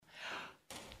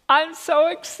I'm so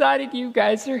excited you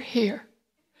guys are here.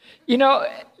 You know,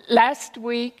 last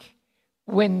week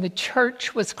when the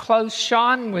church was closed,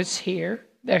 Sean was here.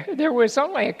 There was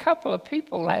only a couple of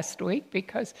people last week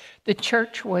because the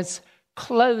church was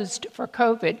closed for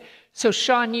COVID. So,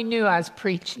 Sean, you knew I was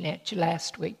preaching at you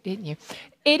last week, didn't you?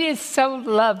 It is so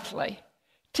lovely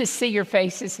to see your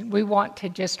faces, and we want to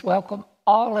just welcome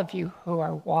all of you who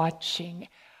are watching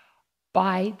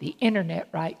by the internet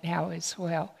right now as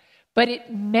well. But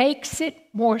it makes it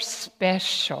more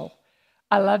special.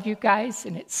 I love you guys,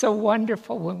 and it's so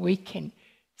wonderful when we can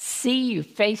see you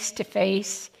face to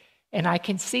face, and I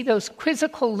can see those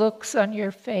quizzical looks on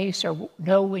your face or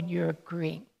know when you're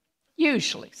agreeing.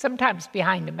 Usually, sometimes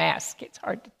behind a mask, it's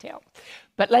hard to tell.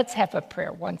 But let's have a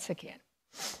prayer once again.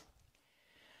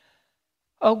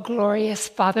 Oh, glorious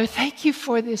Father, thank you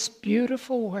for this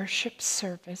beautiful worship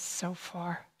service so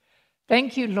far.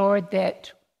 Thank you, Lord,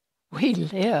 that we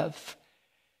live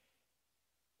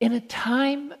in a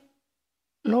time,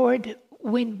 Lord,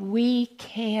 when we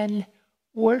can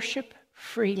worship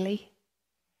freely.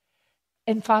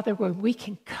 And Father, when we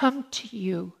can come to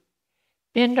you,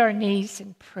 bend our knees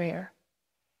in prayer,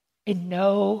 and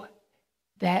know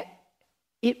that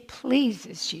it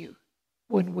pleases you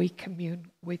when we commune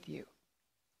with you.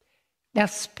 Now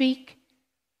speak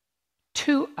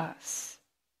to us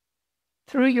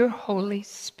through your Holy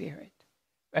Spirit.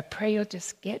 I pray you'll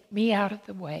just get me out of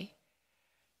the way.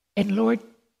 And Lord,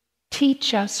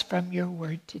 teach us from your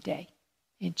word today.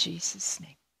 In Jesus'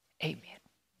 name, amen.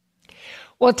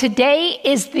 Well, today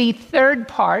is the third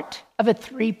part of a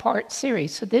three-part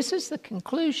series. So this is the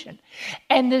conclusion.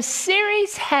 And the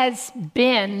series has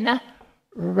been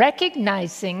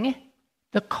recognizing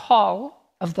the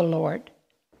call of the Lord,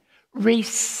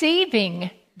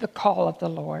 receiving the call of the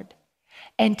Lord,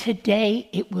 and today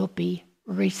it will be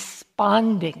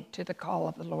responding to the call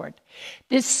of the Lord.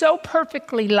 This so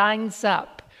perfectly lines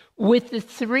up with the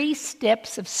 3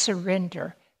 steps of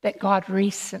surrender that God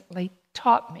recently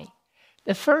taught me.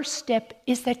 The first step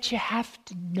is that you have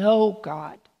to know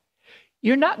God.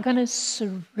 You're not going to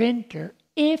surrender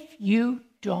if you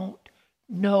don't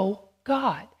know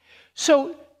God.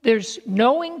 So there's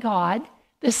knowing God.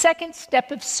 The second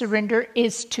step of surrender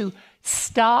is to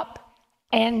stop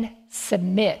and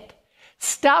submit.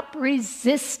 Stop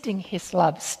resisting his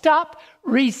love. Stop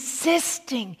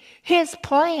resisting his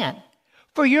plan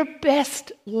for your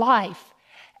best life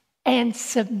and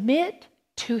submit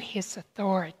to his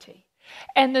authority.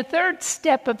 And the third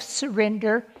step of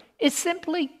surrender is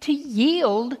simply to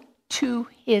yield to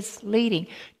his leading.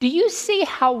 Do you see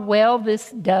how well this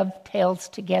dovetails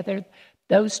together,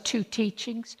 those 2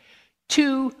 teachings?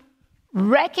 To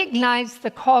recognize the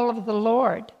call of the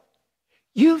Lord,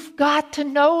 you've got to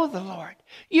know the Lord.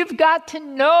 You've got to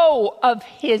know of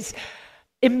his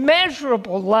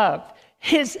immeasurable love,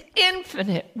 his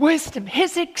infinite wisdom,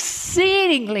 his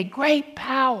exceedingly great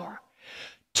power.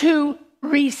 To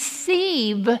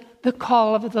receive the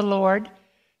call of the Lord,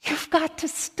 you've got to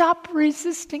stop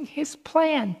resisting his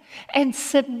plan and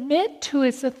submit to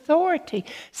his authority,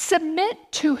 submit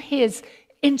to his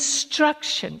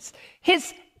instructions,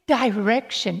 his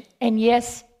direction, and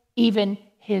yes, even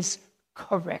his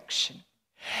correction.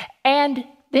 And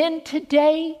then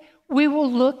today we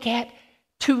will look at,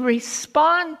 to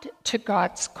respond to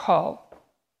God's call,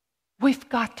 we've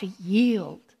got to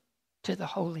yield to the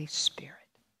Holy Spirit.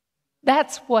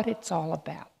 That's what it's all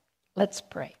about. Let's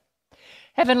pray.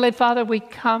 Heavenly Father, we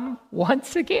come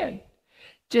once again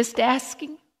just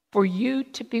asking for you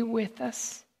to be with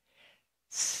us.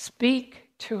 Speak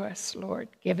to us, Lord.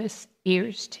 Give us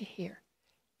ears to hear.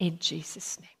 In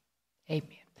Jesus' name,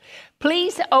 amen.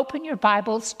 Please open your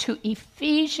Bibles to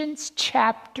Ephesians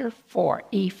chapter 4.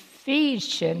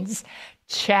 Ephesians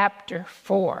chapter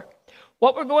 4.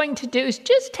 What we're going to do is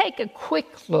just take a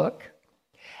quick look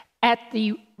at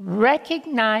the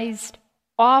recognized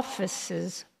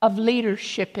offices of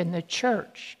leadership in the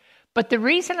church. But the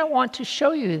reason I want to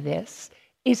show you this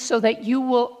is so that you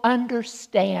will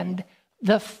understand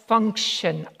the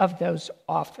function of those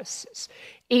offices.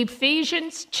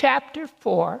 Ephesians chapter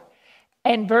 4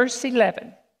 and verse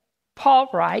 11, Paul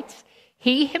writes,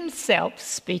 he himself,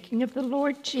 speaking of the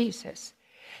Lord Jesus,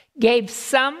 gave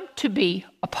some to be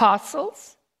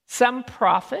apostles, some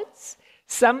prophets,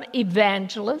 some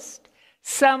evangelists,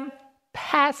 some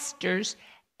pastors,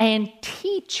 and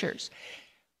teachers.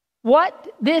 What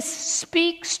this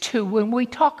speaks to when we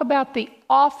talk about the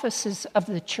offices of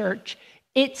the church,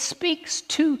 it speaks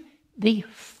to the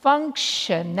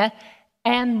function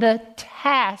and the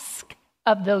task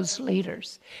of those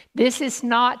leaders. This is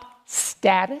not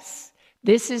status.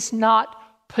 This is not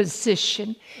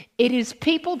position. It is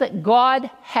people that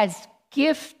God has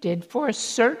gifted for a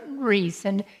certain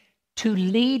reason to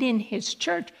lead in his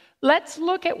church. Let's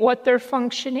look at what their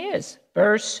function is.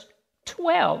 Verse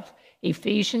 12,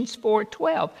 Ephesians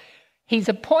 4:12. He's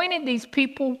appointed these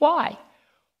people, why?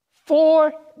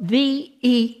 For the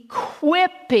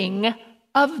equipping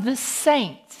of the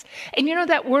saints. And you know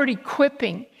that word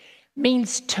equipping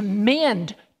means to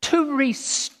mend, to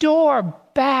restore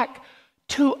back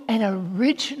to an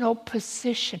original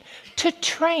position, to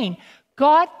train.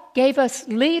 God gave us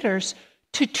leaders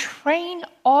to train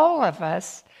all of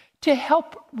us to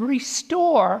help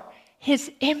restore his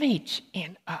image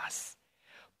in us.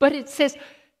 But it says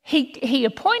he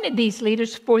appointed these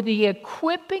leaders for the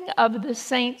equipping of the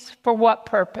saints for what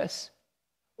purpose?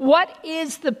 What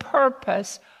is the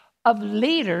purpose of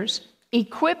leaders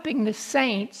equipping the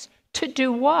saints to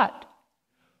do what?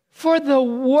 For the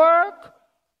work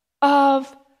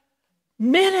of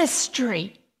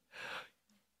ministry.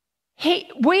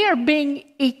 We are being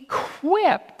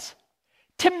equipped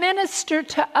to minister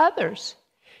to others.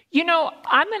 You know,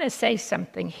 I'm going to say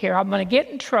something here. I'm going to get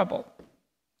in trouble.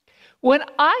 When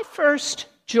I first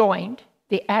joined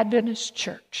the Adventist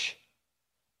church,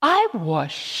 I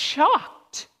was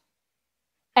shocked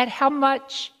at how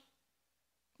much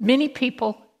many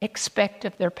people expect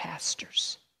of their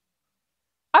pastors.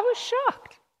 I was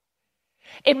shocked.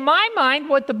 In my mind,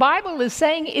 what the Bible is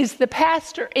saying is the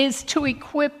pastor is to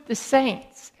equip the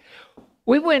saints.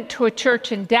 We went to a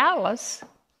church in Dallas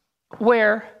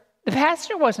where the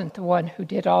pastor wasn't the one who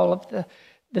did all of the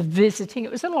visiting.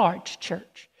 It was a large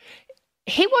church.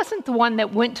 He wasn't the one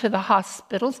that went to the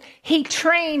hospitals. He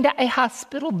trained a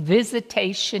hospital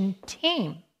visitation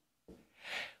team.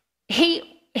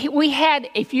 We had,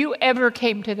 if you ever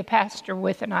came to the pastor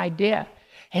with an idea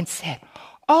and said,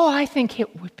 oh, I think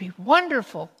it would be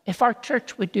wonderful if our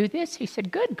church would do this. He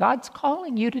said, good, God's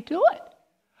calling you to do it.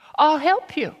 I'll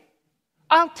help you.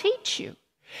 I'll teach you.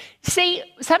 See,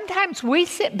 sometimes we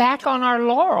sit back on our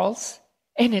laurels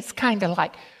and it's kind of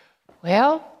like,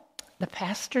 well, the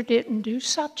pastor didn't do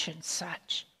such and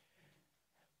such.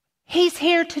 He's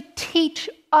here to teach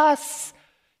us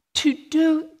to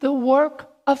do the work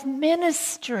of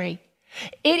ministry.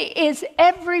 It is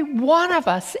every one of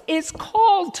us is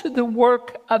called to the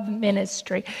work of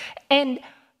ministry. And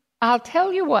I'll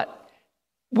tell you what,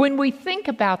 when we think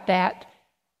about that,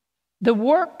 the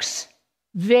works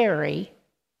vary,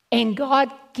 and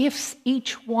God gifts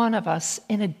each one of us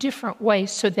in a different way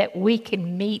so that we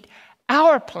can meet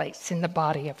our place in the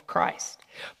body of Christ.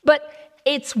 But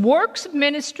it's works of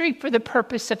ministry for the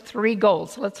purpose of 3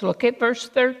 goals. Let's look at verse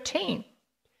 13.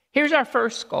 Here's our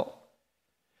first goal.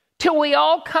 Till we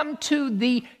all come to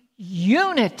the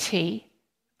unity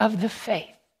of the faith.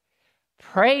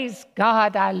 Praise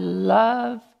God, I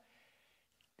love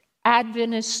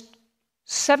Adventist,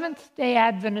 Seventh-day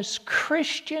Adventist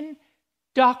Christian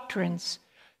doctrines.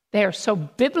 They are so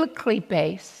biblically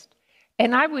based.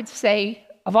 And I would say,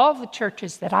 of all the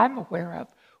churches that I'm aware of,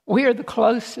 we are the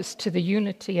closest to the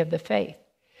unity of the faith.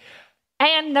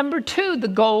 And number 2, the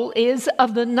goal is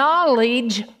of the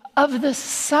knowledge of the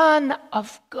Son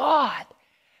of God.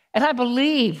 And I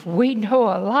believe we know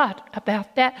a lot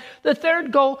about that. The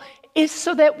third goal is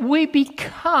so that we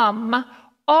become,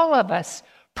 all of us,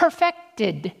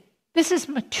 perfected. This is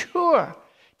mature,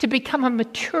 to become a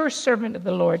mature servant of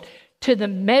the Lord, to the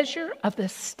measure of the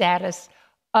status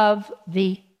of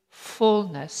the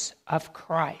fullness of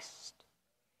Christ.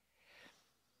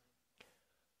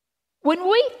 When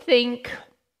we think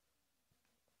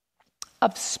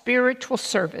of spiritual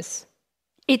service,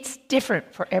 it's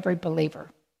different for every believer.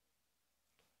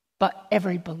 But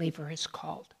every believer is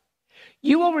called.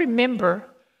 You will remember,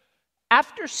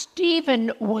 after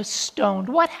Stephen was stoned,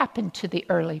 what happened to the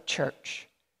early church?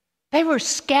 They were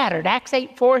scattered. Acts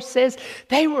 8:4 says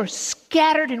they were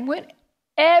scattered and went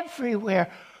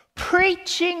everywhere,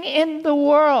 preaching in the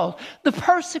world. The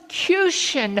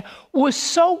persecution was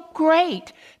so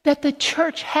great that the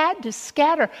church had to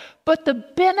scatter. But the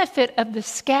benefit of the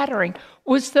scattering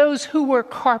was those who were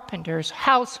carpenters,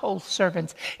 household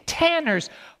servants, tanners,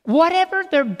 whatever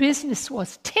their business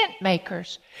was, tent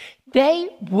makers. They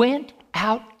went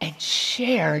out and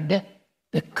shared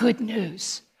the good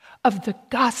news of the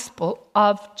gospel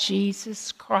of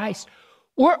Jesus Christ.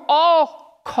 We're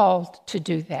all called to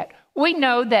do that. We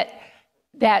know that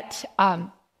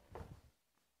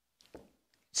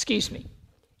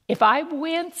if I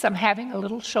wince, I'm having a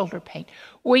little shoulder pain.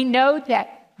 We know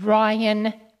that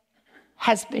Ryan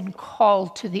has been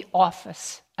called to the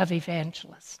office of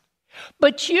evangelist.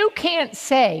 But you can't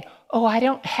say, oh, I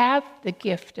don't have the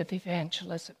gift of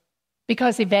evangelism,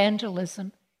 because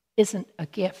evangelism isn't a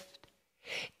gift.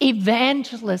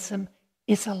 Evangelism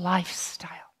is a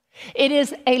lifestyle. It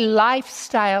is a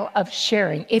lifestyle of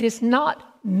sharing. It is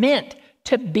not meant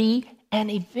to be an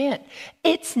event.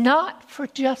 It's not for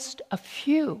just a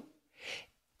few.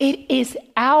 It is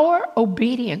our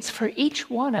obedience for each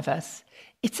one of us.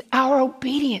 It's our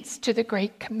obedience to the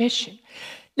Great Commission.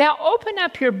 Now open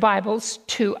up your Bibles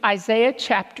to Isaiah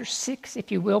chapter 6,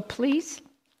 if you will, please.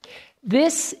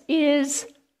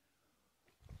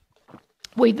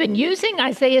 We've been using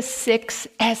Isaiah 6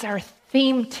 as our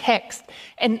theme text.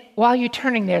 And while you're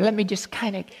turning there, let me just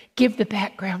kind of give the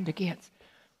background again.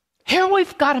 Here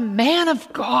we've got a man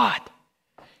of God.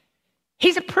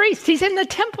 He's a priest. He's in the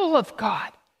temple of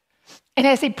God. And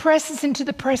as he presses into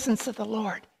the presence of the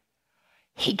Lord,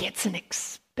 he gets an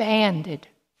expanded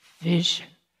vision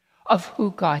of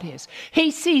who God is. He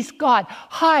sees God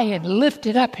high and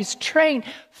lifted up, his train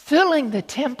filling the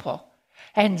temple.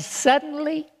 And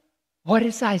suddenly, what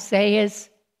is Isaiah's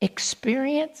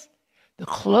experience? The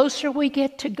closer we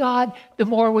get to God, the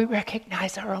more we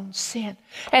recognize our own sin.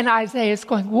 And Isaiah is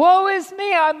going, woe is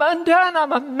me, I'm undone.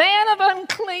 I'm a man of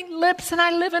unclean lips, and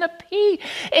I live in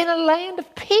a land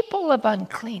of people of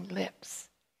unclean lips.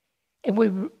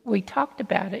 And we talked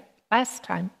about it last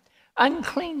time.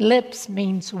 Unclean lips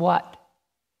means what?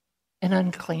 An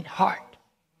unclean heart.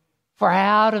 For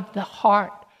out of the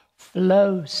heart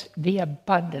flows the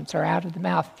abundance, or out of the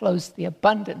mouth flows the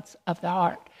abundance of the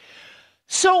heart.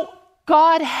 So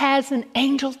God has an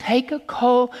angel take a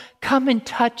coal, come and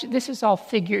touch. This is all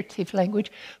figurative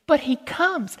language, but he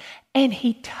comes and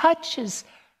he touches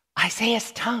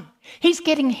Isaiah's tongue. He's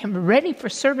getting him ready for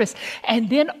service. And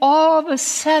then all of a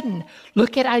sudden,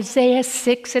 look at Isaiah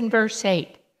 6 and verse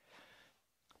 8.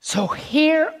 So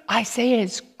here Isaiah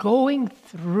is going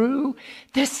through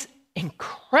this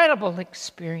incredible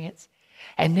experience.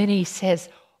 And then he says,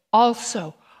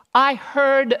 also, I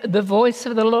heard the voice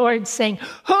of the Lord saying,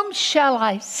 whom shall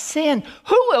I send?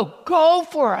 Who will go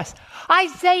for us?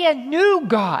 Isaiah knew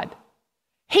God.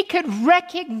 He could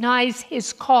recognize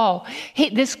his call,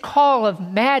 this call of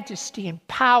majesty and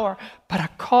power, but a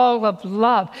call of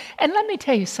love. And let me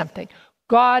tell you something.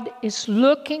 God is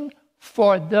looking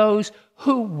for those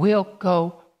who will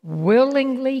go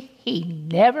willingly. He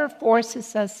never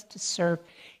forces us to serve.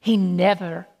 He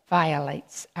never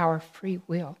violates our free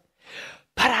will.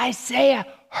 But Isaiah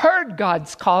heard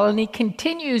God's call, and he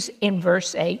continues in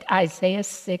verse 8, Isaiah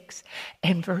 6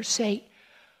 and verse 8.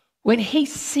 When he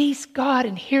sees God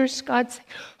and hears God say,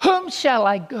 whom shall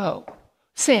I go?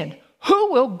 Send.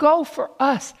 Who will go for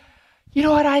us? You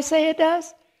know what Isaiah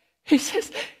does? He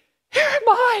says, here am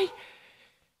I.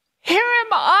 Here am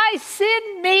I.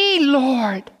 Send me,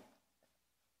 Lord.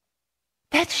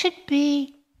 That should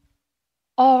be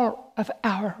all of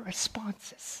our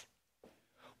responses.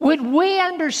 When we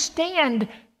understand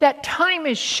that time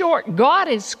is short, God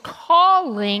is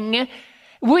calling,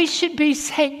 we should be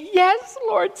saying, yes,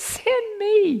 Lord, send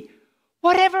me.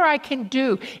 Whatever I can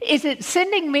do. Is it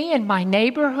sending me in my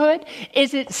neighborhood?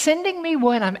 Is it sending me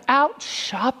when I'm out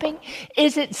shopping?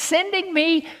 Is it sending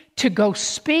me to go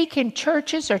speak in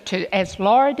churches, or to, as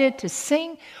Laura did, to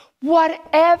sing?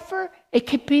 Whatever. It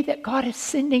could be that God is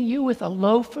sending you with a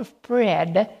loaf of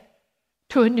bread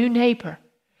to a new neighbor.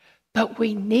 But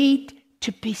we need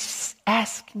to be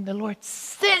asking the Lord,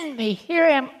 send me, here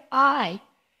am I.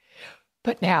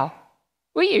 But now,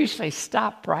 we usually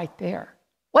stop right there.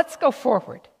 Let's go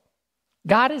forward.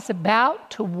 God is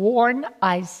about to warn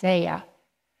Isaiah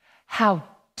how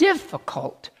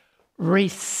difficult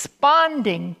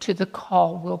responding to the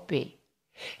call will be.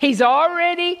 He's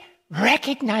already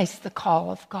recognized the call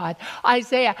of God.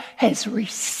 Isaiah is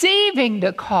receiving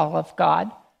the call of God.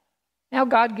 Now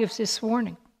God gives this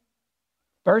warning.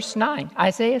 Verse 9,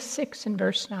 Isaiah 6 and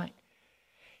verse 9.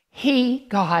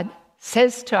 God,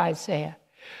 says to Isaiah,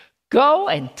 go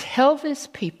and tell this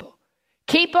people,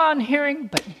 keep on hearing,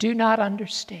 but do not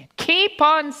understand. Keep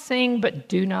on seeing, but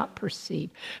do not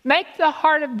perceive. Make the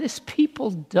heart of this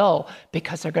people dull,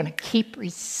 because they're going to keep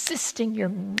resisting your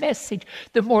message.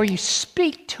 The more you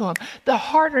speak to them, the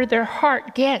harder their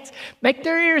heart gets. Make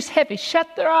their ears heavy.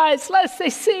 Shut their eyes, lest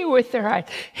they see with their eyes,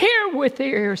 hear with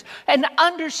their ears, and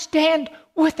understand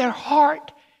with their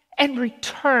heart, and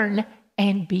return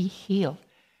and be healed.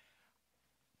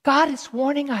 God is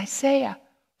warning Isaiah,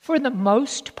 for the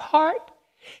most part,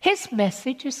 his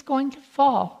message is going to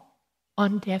fall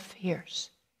on deaf ears.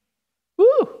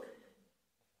 Woo!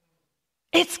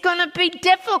 It's going to be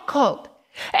difficult.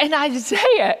 And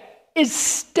Isaiah is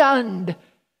stunned.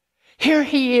 Here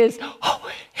he is. Oh,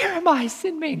 here am I,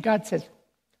 send me. And God says,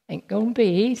 ain't going to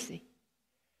be easy.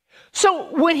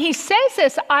 So when he says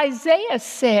this, Isaiah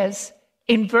says,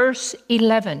 in verse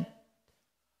 11,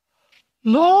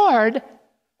 Lord,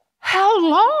 how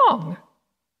long?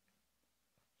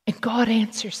 And God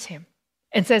answers him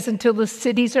and says, until the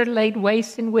cities are laid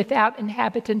waste and without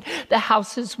inhabitant, the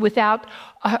houses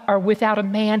are without a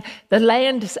man, the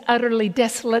land is utterly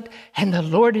desolate, and the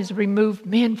Lord has removed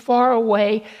men far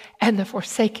away, and the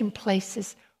forsaken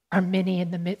places are many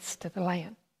in the midst of the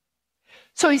land.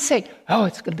 So he's saying,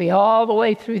 it's going to be all the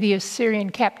way through the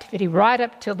Assyrian captivity, right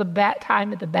up till the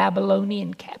time of the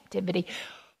Babylonian captivity.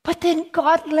 But then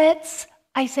God lets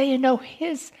Isaiah know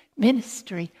his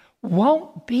ministry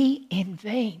won't be in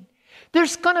vain.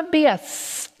 There's going to be a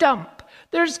stump.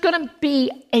 There's going to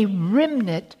be a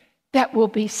remnant that will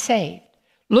be saved.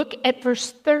 Look at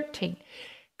verse 13.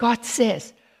 God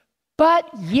says, but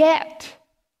yet,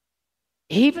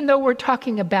 even though we're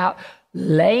talking about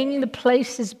laying the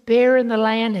places bare in the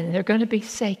land and they're going to be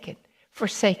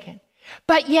forsaken,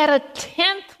 but yet a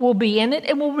tenth will be in it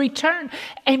and will return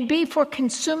and be for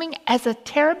consuming as a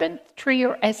terebinth tree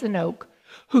or as an oak,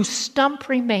 whose stump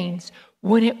remains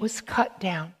when it was cut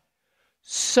down.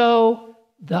 So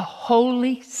the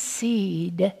holy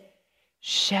seed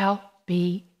shall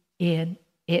be in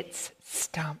its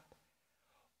stump.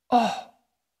 Oh,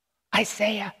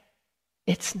 Isaiah,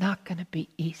 it's not going to be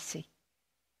easy.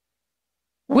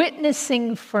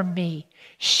 Witnessing for me,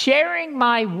 sharing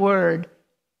my word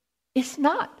is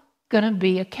not going to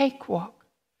be a cakewalk.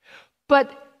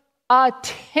 But a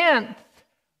tenth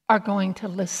are going to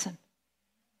listen.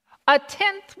 A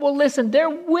tenth will listen. There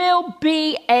will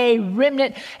be a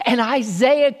remnant. And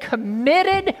Isaiah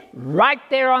committed right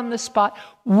there on the spot,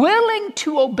 willing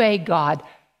to obey God,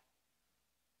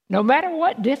 no matter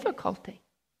what difficulty.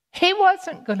 He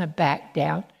wasn't going to back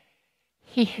down.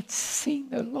 He had seen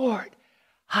the Lord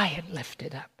high and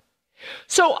lifted up.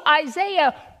 So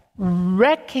Isaiah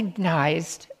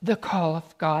recognized the call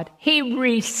of God. He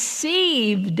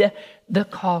received the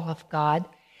call of God.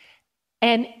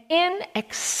 And in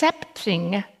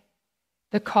accepting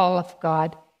the call of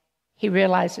God, he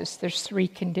realizes there's three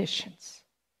conditions.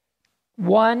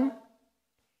 One,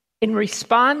 in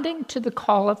responding to the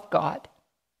call of God,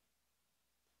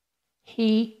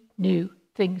 he knew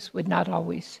things would not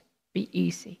always be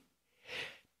easy.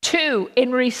 Two,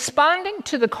 in responding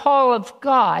to the call of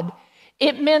God,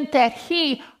 it meant that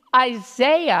he,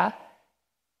 Isaiah,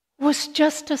 was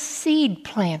just a seed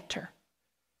planter.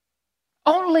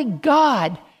 Only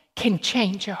God can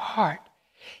change a heart.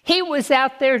 He was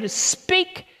out there to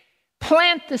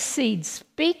plant the seed,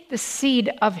 speak the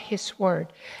seed of his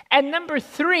word. And number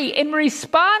three, in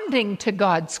responding to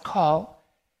God's call,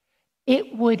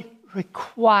 it would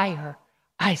require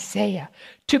Isaiah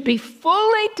to be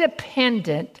fully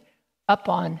dependent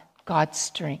upon God's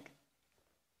strength.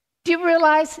 Do you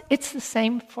realize it's the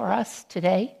same for us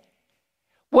today?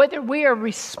 Whether we are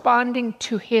responding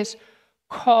to his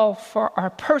call for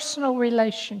our personal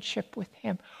relationship with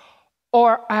him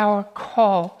or our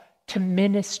call to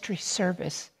ministry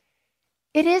service,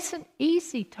 it isn't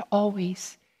easy to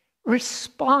always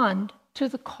respond to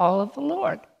the call of the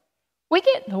Lord. We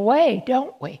get in the way,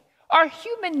 don't we? Our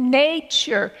human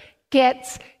nature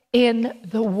gets in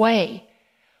the way.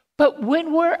 But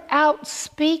when we're out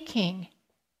speaking,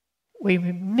 we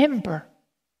remember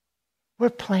we're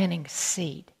planting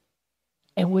seed.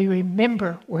 And we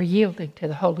remember we're yielding to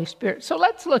the Holy Spirit. So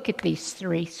let's look at these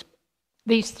three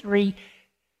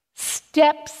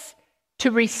steps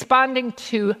to responding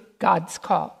to God's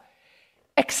call.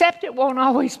 Except it won't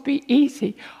always be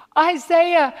easy.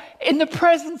 Isaiah, in the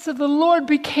presence of the Lord,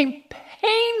 became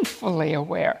painfully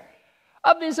aware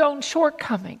of his own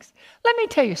shortcomings. Let me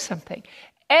tell you something.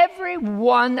 Every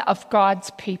one of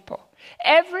God's people,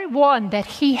 every one that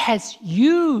he has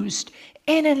used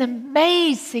in an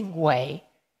amazing way,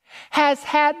 has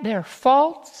had their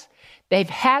faults, they've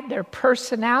had their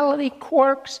personality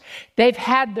quirks, they've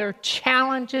had their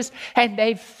challenges, and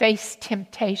they've faced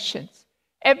temptations.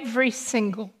 Every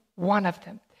single one of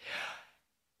them.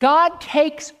 God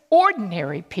takes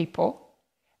ordinary people,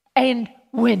 and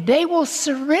when they will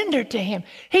surrender to him,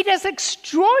 he does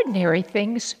extraordinary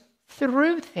things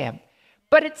through them.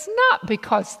 But it's not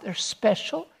because they're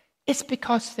special, it's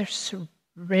because they're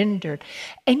surrendered.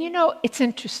 And you know, it's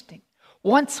interesting.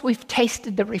 Once we've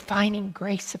tasted the refining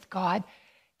grace of God,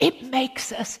 it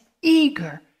makes us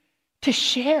eager to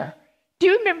share. Do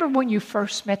you remember when you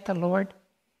first met the Lord?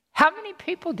 How many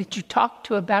people did you talk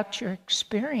to about your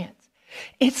experience?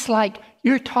 It's like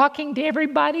you're talking to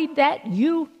everybody that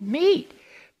you meet.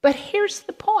 But here's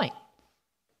the point.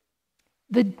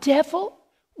 The devil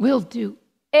will do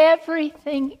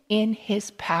everything in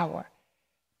his power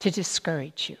to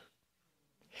discourage you.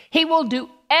 He will do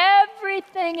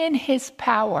everything in his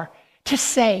power to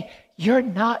say, you're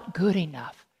not good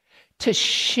enough to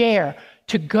share,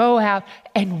 to go out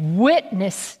and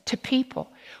witness to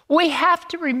people. We have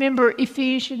to remember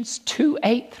Ephesians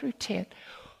 2:8-10.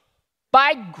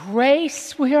 By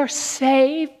grace we are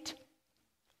saved.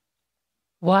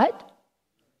 What?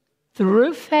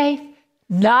 Through faith,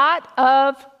 not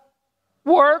of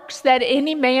works that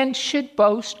any man should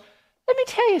boast. Let me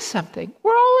tell you something.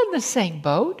 We're all in the same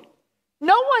boat.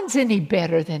 No one's any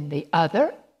better than the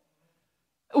other.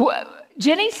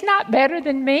 Jenny's not better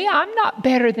than me. I'm not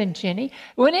better than Jenny.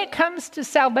 When it comes to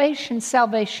salvation,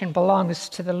 salvation belongs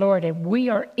to the Lord, and we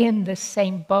are in the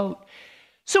same boat.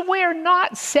 So we are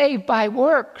not saved by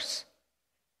works.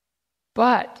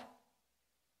 But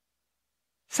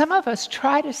some of us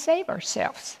try to save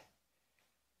ourselves.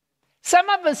 Some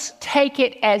of us take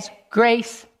it as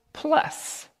grace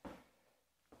plus.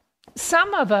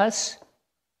 Some of us,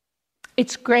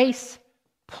 it's grace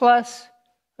plus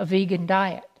a vegan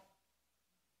diet.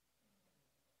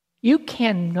 You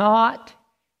cannot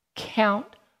count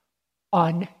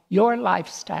on your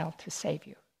lifestyle to save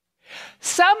you.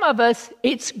 Some of us,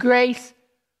 it's grace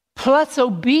plus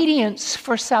obedience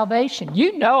for salvation.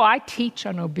 You know I teach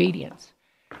on obedience,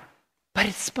 but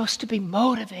it's supposed to be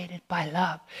motivated by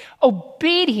love.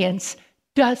 Obedience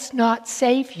does not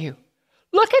save you.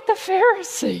 Look at the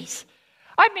Pharisees.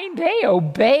 I mean, they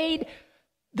obeyed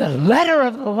the letter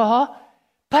of the law,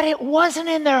 but it wasn't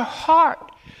in their heart.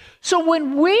 So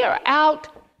when we are out,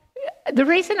 the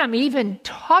reason I'm even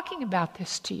talking about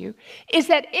this to you is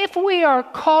that if we are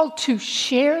called to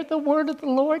share the word of the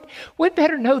Lord, we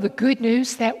better know the good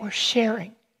news that we're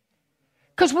sharing.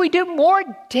 Because we do more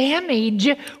damage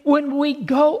when we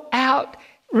go out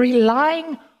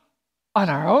relying on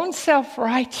our own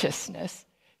self-righteousness,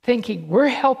 thinking we're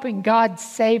helping God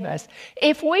save us.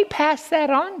 If we pass that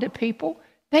on to people,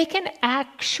 they can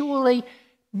actually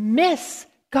miss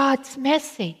God's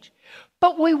message.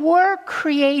 But we were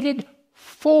created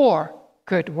for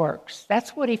good works.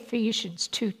 That's what Ephesians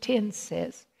 2:10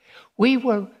 says. We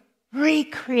were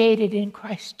recreated in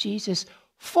Christ Jesus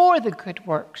for the good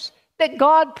works that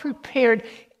God prepared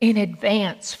in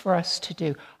advance for us to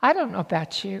do. I don't know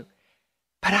about you,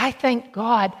 but I thank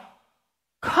God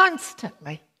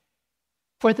constantly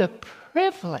for the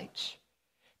privilege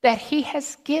that He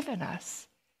has given us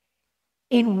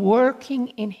in working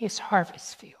in His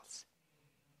harvest fields.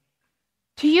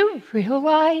 Do you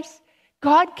realize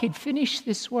God could finish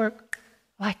this work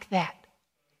like that?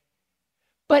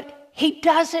 But He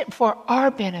does it for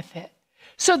our benefit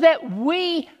so that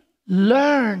we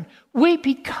learn, we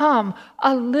become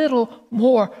a little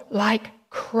more like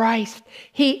Christ.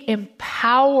 He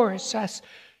empowers us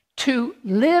to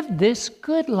live this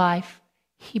good life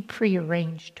He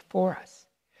prearranged for us.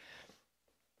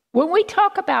 When we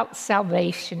talk about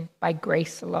salvation by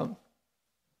grace alone,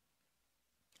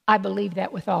 I believe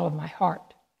that with all of my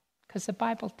heart because the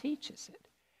Bible teaches it.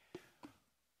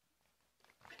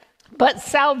 But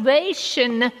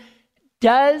salvation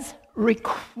does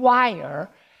require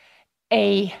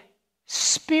a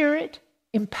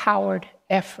Spirit-empowered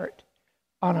effort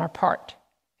on our part.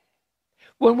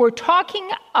 When we're talking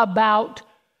about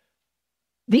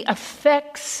the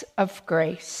effects of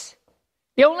grace,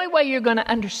 the only way you're going to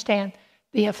understand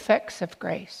the effects of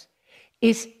grace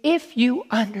is if you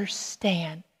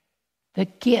understand the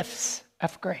gifts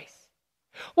of grace.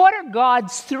 What are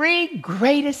God's three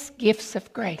greatest gifts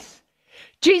of grace?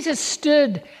 Jesus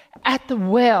stood at the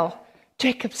well,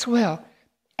 Jacob's well,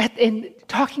 and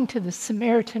talking to the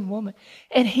Samaritan woman,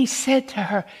 and He said to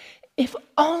her, if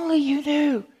only you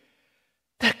knew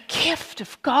the gift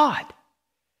of God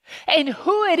and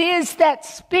who it is that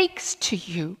speaks to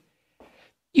you,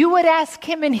 you would ask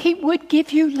Him and He would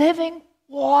give you living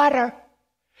water.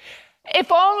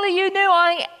 If only you knew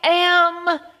I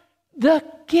am the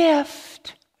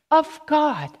gift of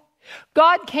God.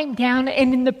 God came down,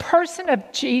 and in the person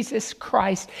of Jesus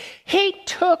Christ, He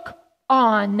took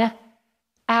on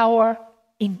our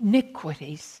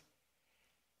iniquities.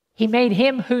 He made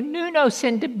Him who knew no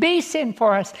sin to be sin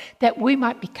for us, that we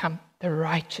might become the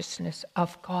righteousness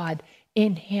of God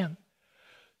in Him.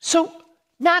 So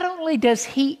not only does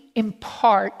He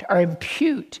impart or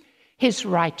impute His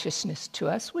righteousness to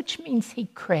us, which means He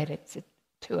credits it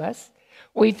to us.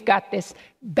 We've got this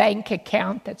bank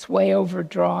account that's way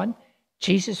overdrawn.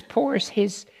 Jesus pours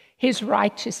His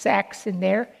righteous acts in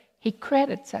there. He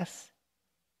credits us.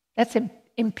 That's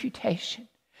imputation.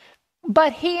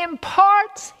 But He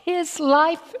imparts His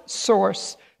life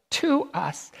source to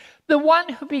us, the one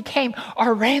who became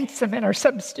our ransom and our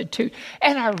substitute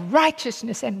and our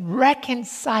righteousness and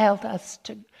reconciled us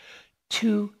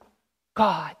to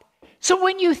God. So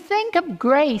when you think of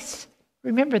grace,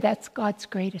 remember that's God's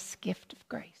greatest gift of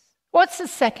grace. What's the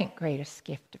second greatest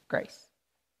gift of grace?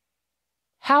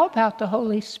 How about the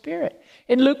Holy Spirit?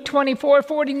 In Luke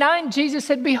 24:49, Jesus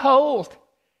said, "Behold,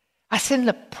 I send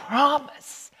the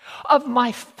promise of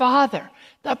my Father,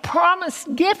 the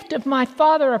promised gift of my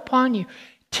Father upon you.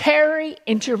 Tarry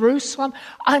in Jerusalem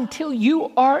until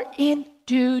you are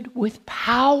endued with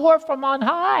power from on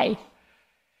high."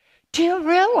 Do you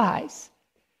realize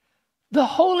the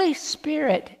Holy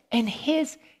Spirit and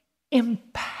His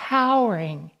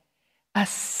empowering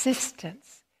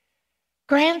assistance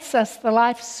grants us the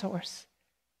life source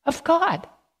of God?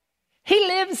 He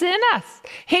lives in us.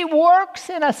 He works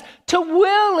in us to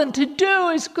will and to do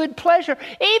His good pleasure.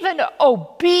 Even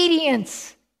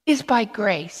obedience is by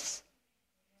grace.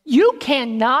 You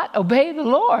cannot obey the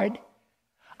Lord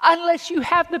unless you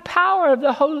have the power of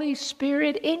the Holy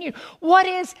Spirit in you. What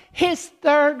is His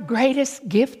third greatest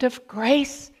gift of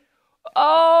grace?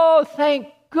 Oh, thank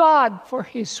God for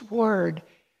His Word.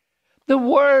 The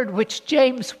Word which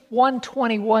James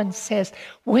 1:21 says,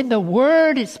 when the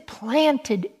Word is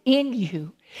planted in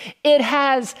you, it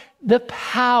has the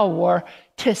power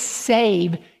to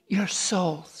save your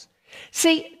souls.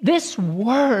 See, this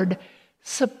Word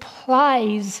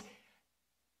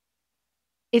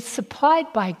it's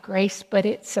supplied by grace, but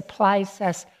it supplies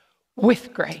us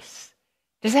with grace.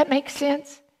 Does that make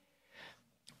sense?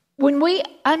 When we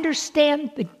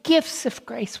understand the gifts of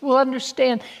grace, we'll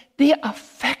understand the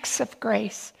effects of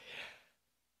grace.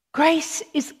 Grace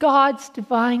is God's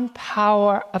divine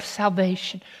power of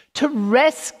salvation to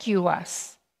rescue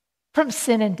us from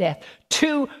sin and death,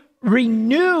 to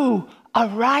renew a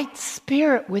right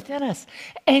spirit within us,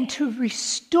 and to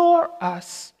restore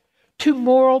us to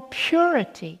moral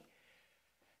purity.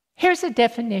 Here's a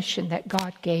definition that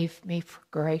God gave me for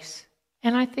grace,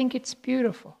 and I think it's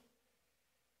beautiful.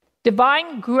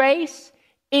 Divine grace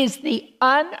is the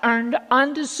unearned,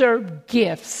 undeserved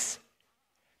gifts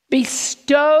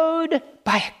bestowed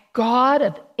by a God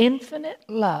of infinite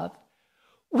love,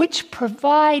 which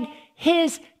provide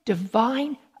His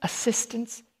divine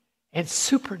assistance and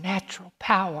supernatural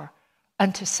power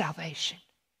unto salvation.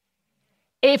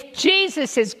 If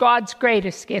Jesus is God's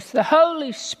greatest gift, the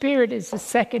Holy Spirit is the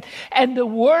second, and the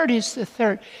Word is the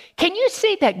third, can you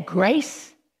see that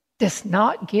grace does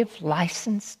not give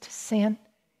license to sin?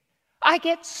 I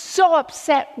get so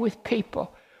upset with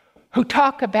people who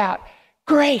talk about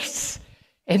grace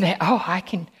and they,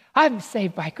 I'm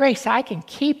saved by grace. I can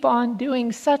keep on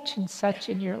doing such and such,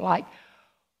 and you're like,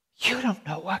 you don't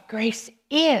know what grace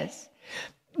is.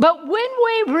 But when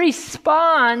we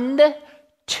respond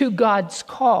to God's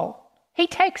call, He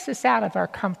takes us out of our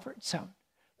comfort zone.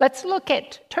 Let's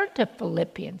turn to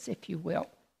Philippians, if you will.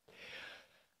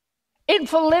 In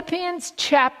Philippians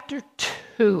chapter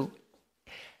 2,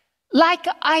 like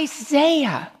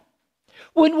Isaiah,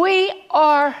 when we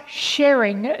are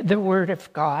sharing the Word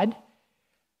of God,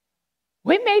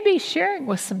 we may be sharing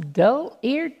with some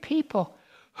dull-eared people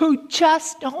who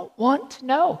just don't want to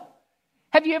know.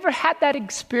 Have you ever had that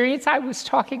experience? I was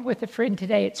talking with a friend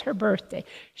today. It's her birthday.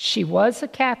 She was a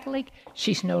Catholic.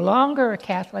 She's no longer a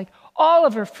Catholic. All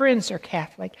of her friends are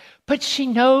Catholic. But she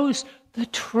knows the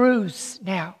truths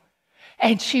now.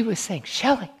 And she was saying,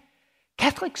 Shelley,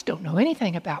 Catholics don't know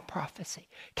anything about prophecy.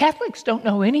 Catholics don't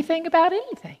know anything about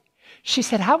anything. She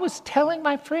said, I was telling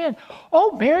my friend,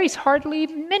 Mary's hardly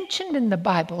even mentioned in the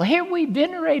Bible. Here we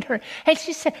venerate her. And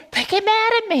she said, they get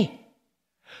mad at me.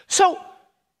 So,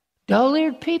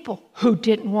 dull-eared people who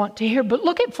didn't want to hear. But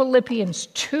look at Philippians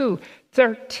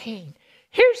 2:13.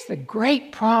 Here's the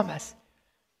great promise.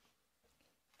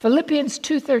 Philippians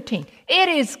 2:13. It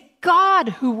is God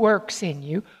who works in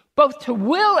you, both to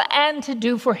will and to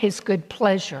do for His good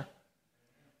pleasure.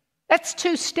 That's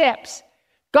 2 steps.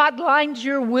 God lines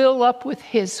your will up with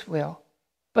His will,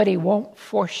 but He won't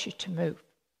force you to move.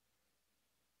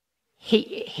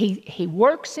 He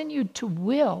works in you to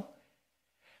will.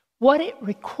 What it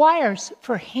requires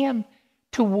for Him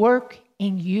to work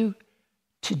in you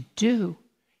to do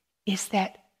is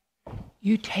that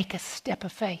you take a step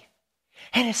of faith.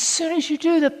 And as soon as you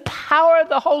do, the power of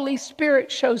the Holy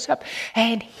Spirit shows up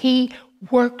and He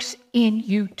works in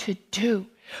you to do.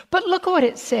 But look at what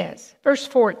it says. Verse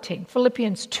 14,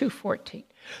 Philippians 2:14.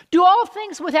 Do all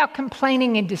things without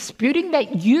complaining and disputing,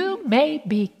 that you may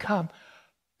become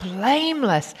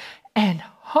blameless and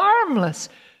harmless,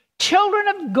 children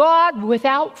of God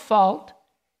without fault,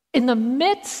 in the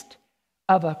midst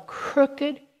of a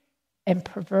crooked and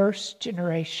perverse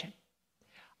generation.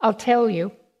 I'll tell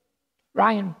you,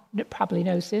 Ryan probably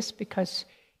knows this because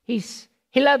he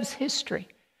loves history.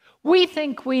 We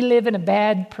think we live in a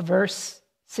bad, perverse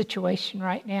situation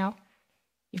right now.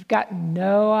 You've got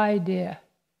no idea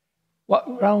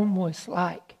what Rome was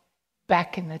like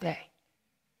back in the day.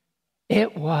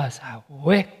 It was a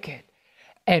wicked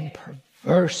and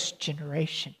perverse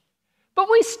generation. But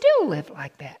we still live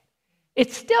like that.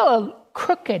 It's still a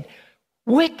crooked,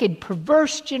 wicked,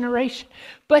 perverse generation.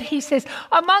 But he says,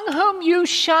 among whom you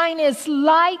shine as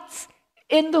lights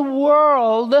in the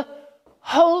world,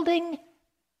 holding,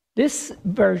 this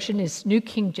version is New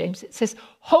King James, it says,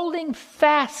 holding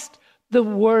fast the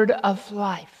word of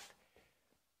life.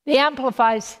 The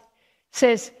Amplified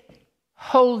says,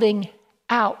 holding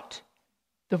out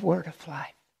the word of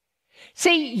life.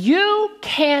 See, you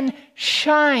can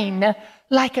shine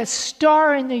like a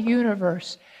star in the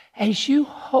universe as you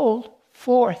hold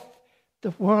forth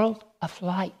the world of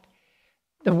light,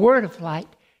 the word of light,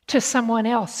 to someone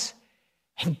else.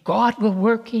 And God will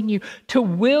work in you to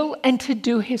will and to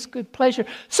do his good pleasure.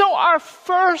 So our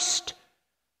first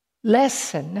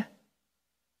lesson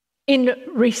in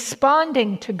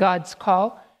responding to God's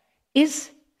call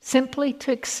is simply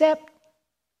to accept.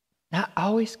 Not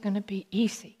always going to be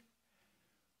easy.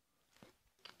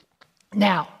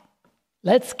 Now,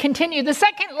 let's continue. The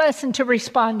second lesson to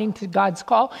responding to God's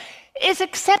call is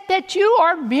accept that you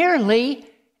are merely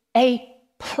a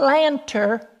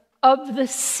planter of the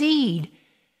seed.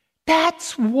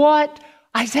 That's what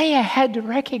Isaiah had to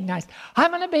recognize.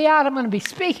 I'm going to be out, I'm going to be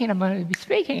speaking.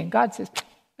 And God says,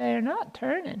 they're not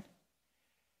turning.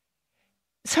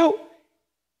 So,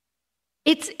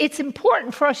 it's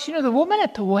important for us, the woman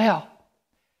at the well,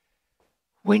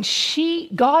 when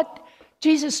Jesus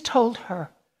told her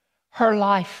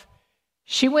life,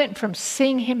 she went from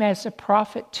seeing him as a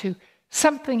prophet to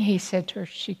something he said to her.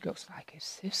 She goes like,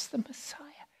 is this the Messiah?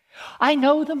 I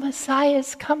know the Messiah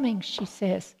is coming, she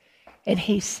says. And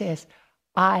he says,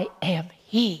 I am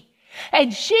he.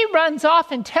 And she runs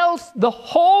off and tells the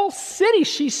whole city.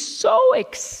 She's so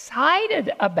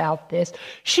excited about this.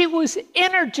 She was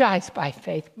energized by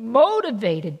faith,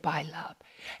 motivated by love.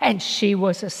 And she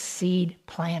was a seed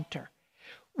planter.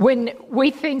 When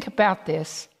we think about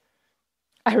this,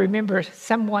 I remember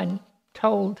someone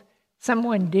told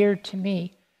someone dear to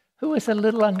me who was a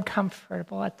little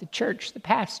uncomfortable at the church. The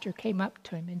pastor came up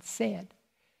to him and said,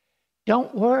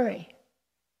 don't worry,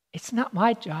 it's not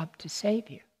my job to save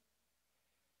you.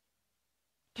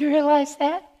 Do you realize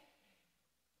that?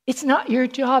 It's not your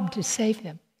job to save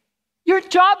them. Your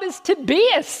job is to be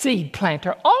a seed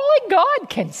planter. Only God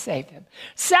can save them.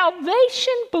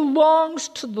 Salvation belongs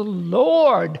to the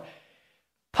Lord.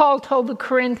 Paul told the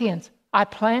Corinthians, I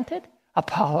planted,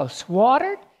 Apollos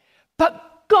watered,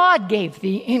 but God gave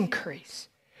the increase.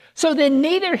 So then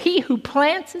neither he who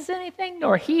plants is anything,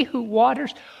 nor he who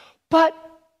waters, but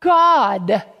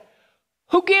God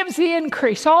who gives the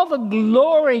increase. All the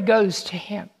glory goes to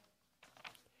him.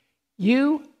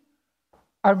 You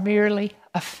are merely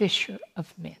a fisher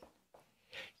of men.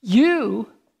 You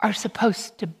are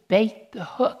supposed to bait the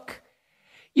hook.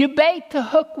 You bait the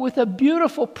hook with a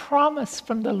beautiful promise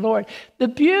from the Lord, the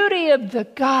beauty of the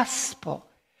gospel.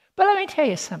 But let me tell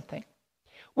you something.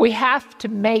 We have to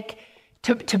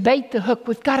to bait the hook,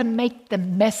 we've got to make the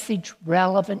message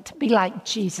relevant, to be like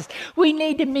Jesus. We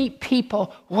need to meet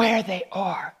people where they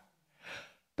are.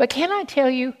 But can I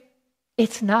tell you,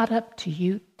 it's not up to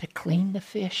you to clean the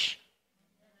fish.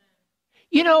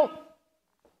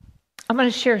 I'm going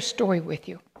to share a story with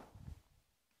you.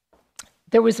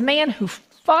 There was a man who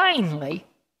finally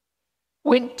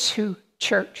went to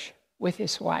church with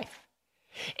his wife.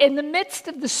 In the midst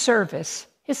of the service,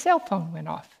 his cell phone went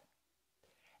off.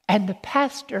 And the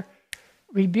pastor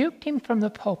rebuked him from the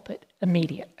pulpit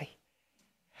immediately.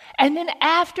 And then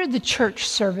after the church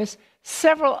service,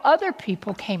 several other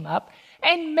people came up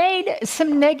and made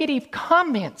some negative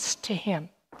comments to him.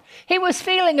 He was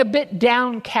feeling a bit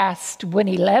downcast when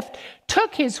he left,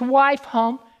 took his wife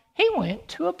home. He went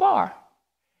to a bar.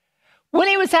 When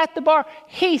he was at the bar,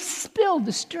 he spilled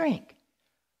this drink.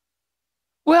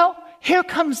 Well, here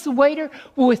comes the waiter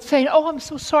with saying, oh, I'm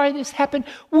so sorry this happened,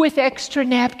 with extra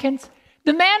napkins.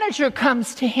 The manager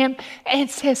comes to him and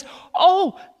says,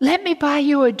 oh, let me buy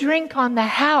you a drink on the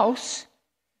house.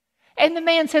 And the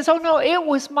man says, oh, no, it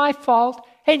was my fault.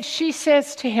 And she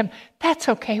says to him, that's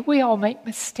okay, we all make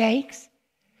mistakes.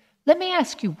 Let me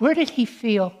ask you, where did he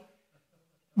feel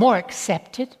more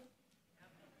accepted?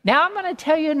 Now I'm going to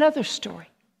tell you another story.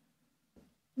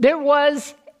 There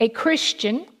was a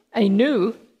Christian, a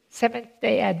new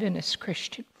Seventh-day Adventist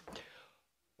Christian,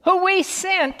 who we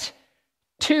sent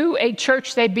to a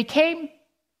church. They became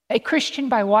a Christian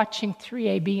by watching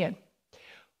 3ABN.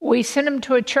 We sent them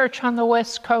to a church on the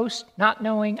West Coast, not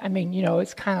knowing,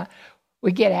 it's kind of,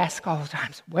 we get asked all the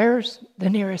time, where's the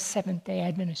nearest Seventh-day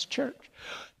Adventist church?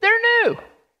 They're new.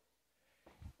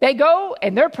 They go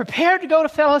and they're prepared to go to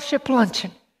fellowship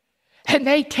luncheon. And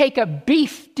they take a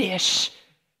beef dish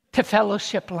to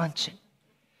fellowship luncheon.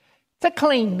 It's a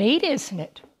clean meat, isn't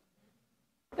it?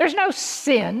 There's no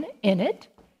sin in it.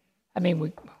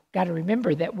 We've got to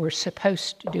remember that we're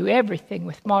supposed to do everything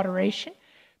with moderation.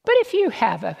 But if you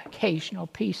have an occasional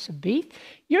piece of beef,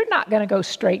 you're not going to go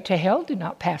straight to hell. Do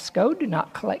not pass go. Do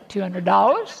not collect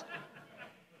 $200.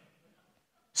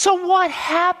 So what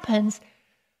happens?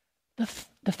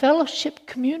 The fellowship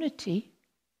community,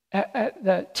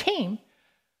 the team,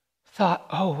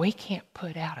 thought, we can't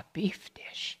put out a beef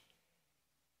dish.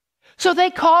 So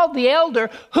they called the elder,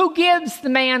 who gives the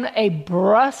man a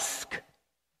brusque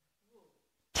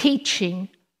teaching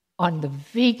on the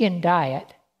vegan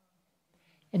diet,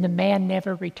 and the man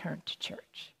never returned to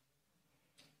church.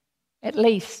 At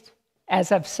least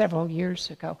as of several years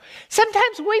ago.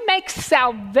 Sometimes we make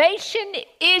salvation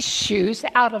issues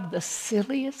out of the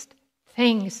silliest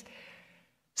things.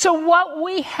 So what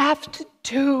we have to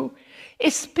do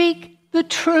is speak the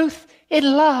truth in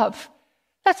love.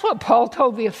 That's what Paul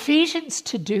told the Ephesians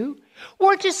to do.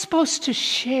 We're just supposed to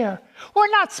share. We're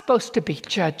not supposed to be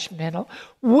judgmental.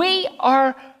 We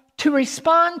are to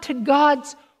respond to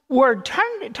God's word.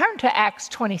 Turn to Acts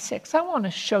 26. I want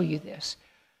to show you this.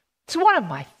 It's one of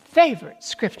my favorite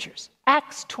scriptures,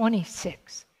 Acts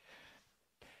 26.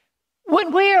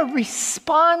 When we are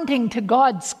responding to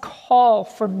God's call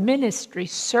for ministry,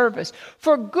 service,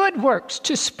 for good works,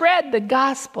 to spread the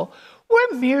gospel,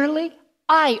 we're merely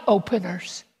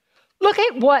eye-openers. Look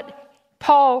at what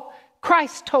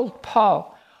Christ told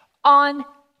Paul on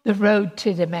the road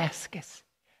to Damascus.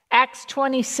 Acts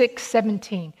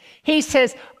 26:17. He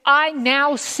says, I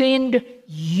now send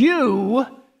you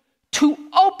to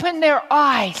open their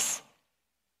eyes.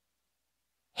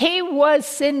 He was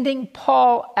sending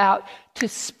Paul out to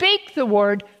speak the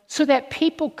word so that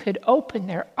people could open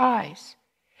their eyes.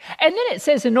 And then it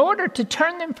says, in order to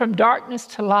turn them from darkness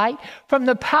to light, from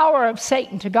the power of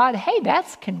Satan to God. Hey,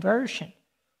 that's conversion.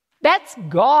 That's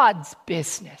God's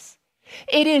business.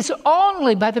 It is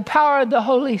only by the power of the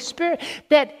Holy Spirit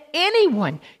that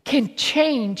anyone can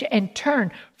change and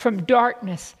turn from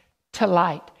darkness to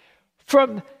light,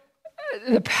 from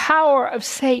the power of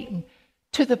Satan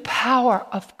to the power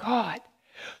of God.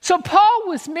 So Paul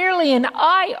was merely an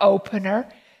eye-opener,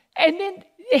 and then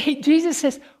Jesus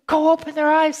says, go open their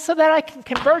eyes so that I can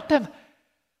convert them,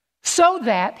 so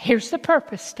that, here's the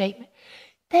purpose statement,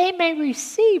 they may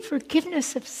receive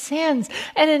forgiveness of sins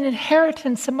and an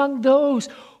inheritance among those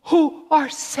who are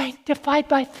sanctified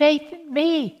by faith in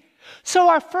me. So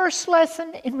our first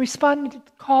lesson in responding to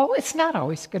the call, it's not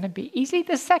always going to be easy.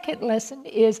 The second lesson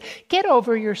is get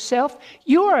over yourself.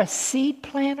 You are a seed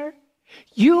planter.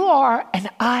 You are an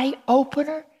eye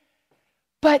opener.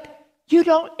 But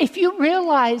if you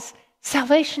realize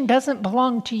salvation doesn't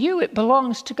belong to you, it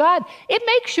belongs to God, it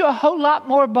makes you a whole lot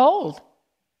more bold.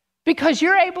 Because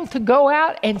you're able to go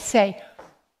out and say,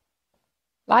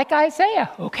 like Isaiah,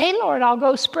 okay, Lord, I'll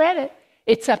go spread it.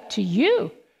 It's up to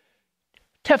you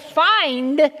to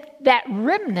find that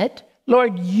remnant.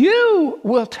 Lord, you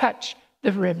will touch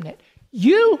the remnant.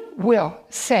 You will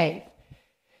save.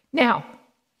 Now,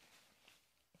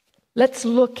 let's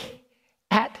look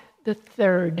at the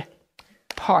third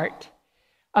part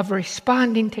of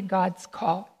responding to God's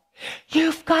call.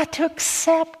 You've got to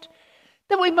accept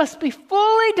that we must be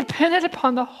fully dependent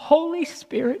upon the Holy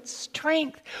Spirit's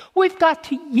strength. We've got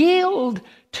to yield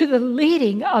to the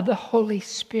leading of the Holy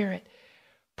Spirit.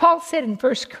 Paul said in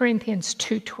 1 Corinthians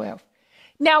 2:12,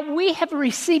 now we have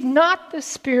received not the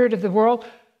spirit of the world,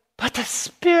 but the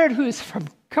Spirit who is from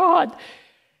God,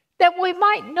 that we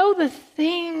might know the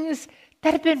things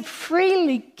that have been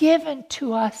freely given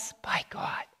to us by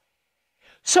God.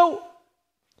 So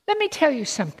let me tell you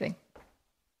something.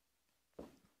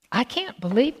 I can't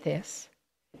believe this.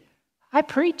 I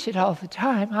preach it all the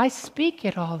time. I speak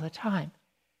it all the time.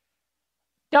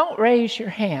 Don't raise your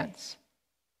hands.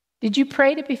 Did you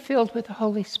pray to be filled with the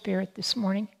Holy Spirit this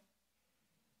morning?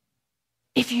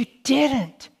 If you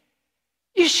didn't,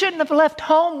 you shouldn't have left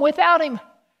home without Him.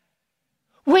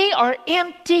 We are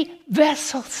empty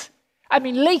vessels.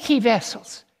 Leaky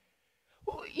vessels.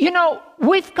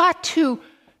 We've got to.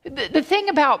 The thing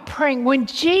about praying, when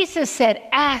Jesus said,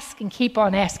 ask and keep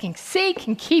on asking, seek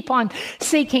and keep on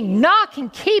seeking, knock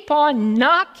and keep on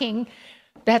knocking,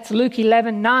 that's Luke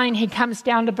 11:9. He comes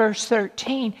down to verse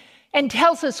 13 and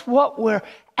tells us what we're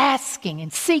asking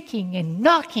and seeking and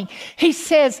knocking. He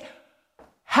says,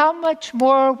 how much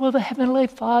more will the Heavenly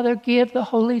Father give the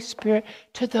Holy Spirit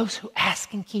to those who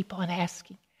ask and keep on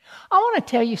asking? I want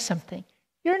to tell you something.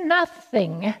 You're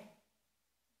nothing.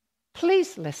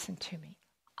 Please listen to me.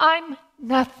 I'm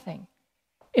nothing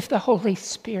if the Holy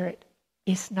Spirit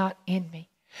is not in me.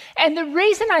 And the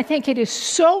reason I think it is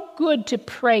so good to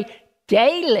pray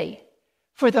daily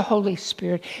for the Holy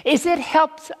Spirit is it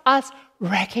helps us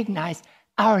recognize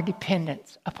our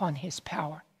dependence upon His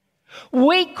power.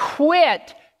 We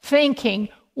quit thinking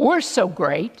we're so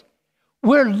great.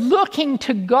 We're looking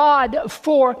to God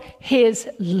for His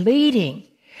leading.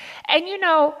 And you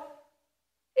know,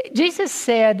 Jesus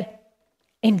said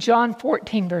in John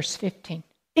 14, verse 15,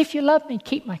 if you love me,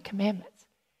 keep my commandments.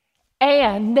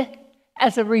 And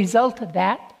as a result of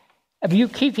that, of you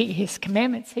keeping His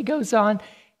commandments, He goes on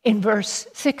in verse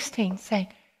 16 saying,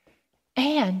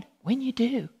 and when you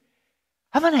do,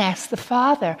 I'm going to ask the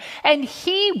Father, and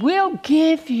He will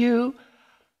give you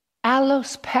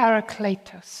Allos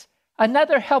Parakletos,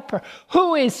 another helper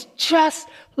who is just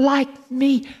like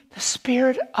me, the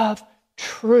Spirit of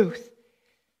truth.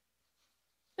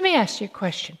 Let me ask you a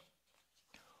question.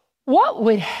 What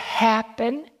would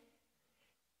happen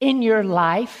in your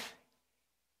life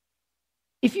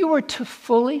if you were to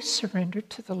fully surrender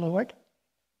to the Lord?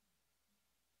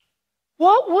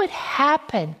 What would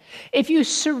happen if you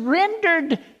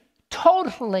surrendered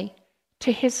totally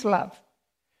to His love,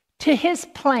 to His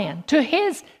plan, to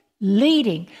His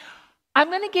leading? I'm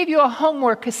going to give you a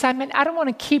homework assignment. I don't want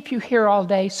to keep you here all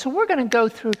day, so we're going to go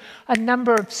through a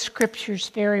number of scriptures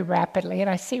very rapidly. And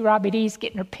I see Robbie D's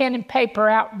getting her pen and paper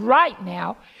out right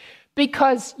now,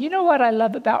 because you know what I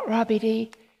love about Robbie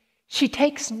D? She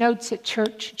takes notes at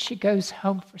church and she goes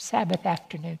home for Sabbath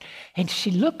afternoon and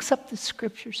she looks up the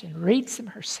scriptures and reads them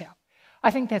herself.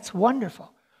 I think that's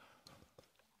wonderful.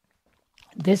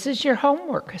 This is your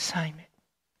homework assignment.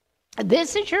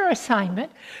 This is your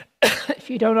assignment. If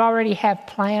you don't already have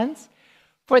plans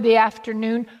for the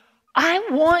afternoon, I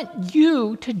want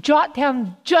you to jot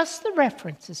down just the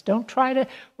references. Don't try to,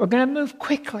 we're going to move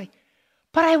quickly.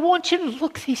 But I want you to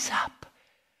look these up,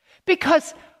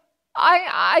 because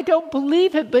I don't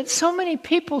believe it, but so many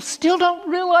people still don't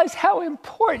realize how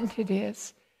important it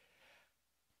is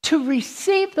to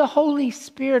receive the Holy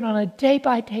Spirit on a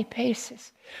day-by-day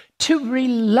basis, to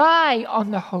rely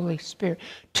on the Holy Spirit,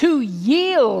 to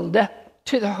yield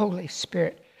to the Holy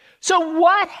Spirit. So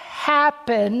what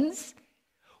happens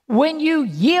when you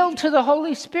yield to the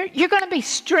Holy Spirit? You're going to be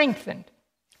strengthened.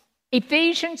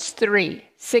 Ephesians 3,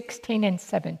 16 and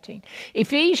 17.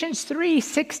 Ephesians 3,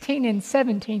 16 and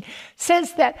 17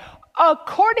 says that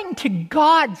according to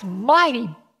God's mighty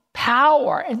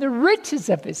power and the riches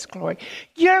of His glory,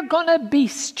 you're going to be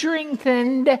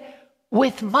strengthened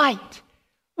with might,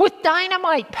 with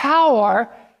dynamite power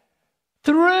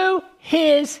through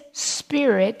His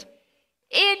Spirit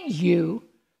in you,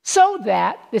 so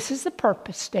that, this is the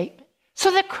purpose statement,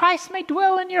 so that Christ may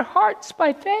dwell in your hearts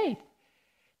by faith.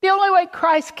 The only way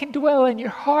Christ can dwell in your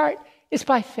heart is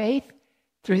by faith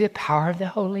through the power of the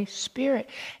Holy Spirit.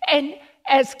 And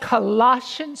as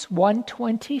Colossians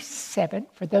 1:27,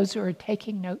 for those who are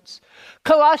taking notes,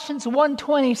 Colossians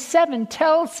 1:27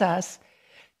 tells us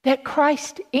that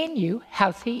Christ in you,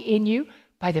 how's He in you?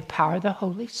 By the power of the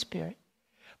Holy Spirit.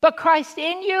 But Christ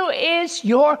in you is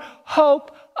your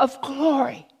hope of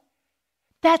glory.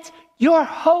 That's your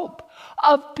hope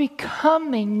of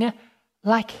becoming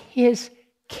like His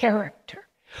character.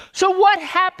 So what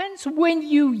happens when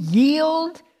you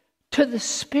yield to the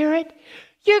Spirit?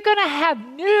 You're going to have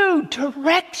new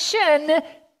direction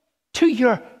to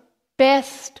your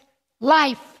best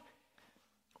life.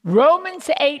 Romans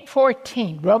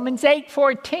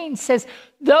 8:14 says,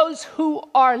 those who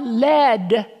are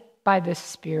led by the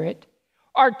Spirit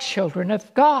are children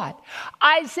of God.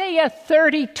 Isaiah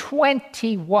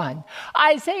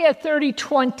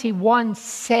 30:21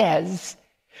 says,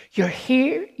 your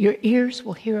ears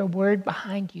will hear a word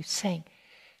behind you saying,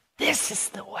 this is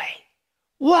the way,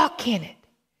 walk in it.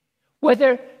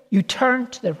 Whether you turn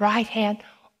to the right hand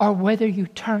or whether you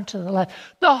turn to the left,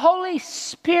 the Holy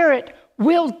Spirit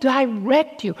will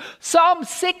direct you. Psalm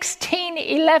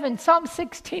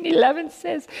 16:11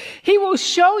 says, He will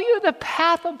show you the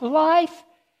path of life,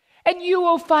 and you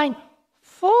will find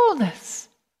fullness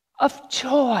of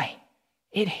joy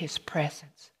in His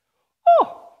presence.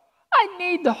 Oh, I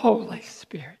need the Holy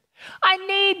Spirit. I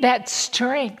need that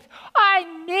strength. I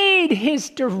need His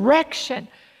direction.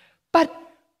 But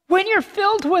when you're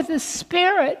filled with the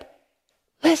Spirit,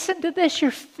 listen to this,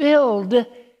 you're filled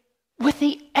with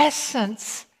the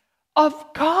essence of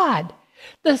God.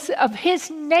 of his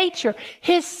nature,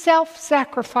 his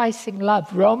self-sacrificing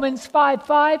love. Romans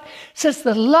 5:5 says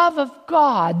the love of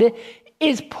God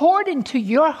is poured into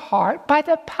your heart by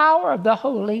the power of the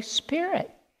Holy Spirit.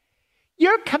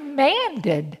 You're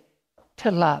commanded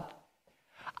to love.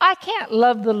 I can't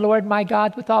love the Lord my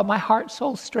God with all my heart,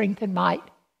 soul, strength, and might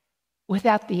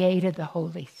without the aid of the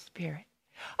Holy Spirit.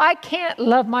 I can't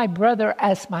love my brother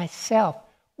as myself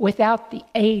without the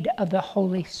aid of the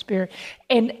Holy Spirit.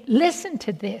 And listen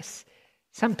to this.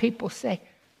 Some people say,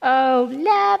 oh,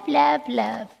 love, love,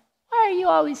 love. Why are you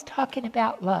always talking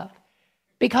about love?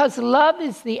 Because love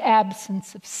is the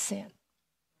absence of sin.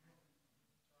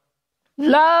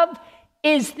 Love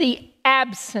is the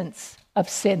absence of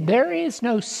sin. There is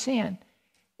no sin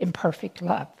in perfect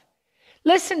love.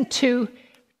 Listen to,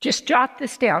 just jot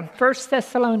this down, 1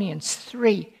 Thessalonians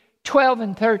 3:12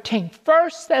 and 13. 1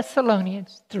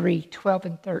 Thessalonians 3:12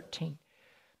 and 13.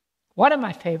 One of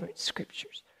my favorite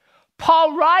scriptures.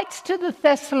 Paul writes to the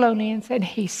Thessalonians and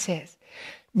he says,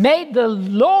 may the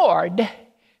Lord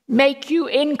make you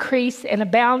increase and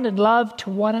abound in love to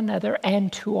one another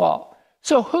and to all.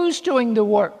 So who's doing the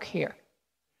work here?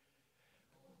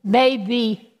 May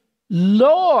the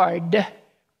Lord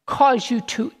cause you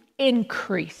to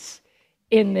increase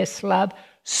in this love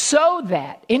so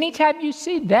that, anytime you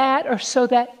see that or so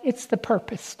that, it's the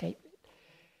purpose statement.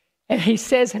 And he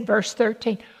says in verse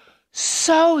 13,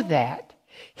 so that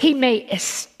he may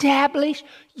establish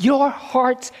your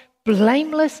hearts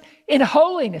blameless in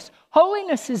holiness.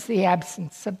 Holiness is the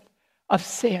absence of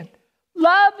sin.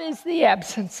 Love is the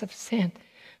absence of sin.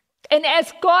 And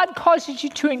as God causes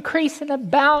you to increase and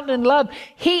abound in love,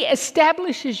 he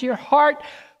establishes your heart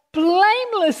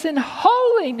blameless in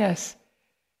holiness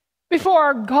before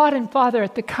our God and Father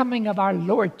at the coming of our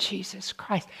Lord Jesus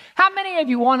Christ. How many of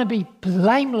you want to be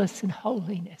blameless in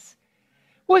holiness?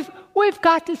 We've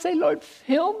got to say, Lord,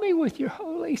 fill me with your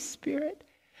Holy Spirit.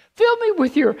 Fill me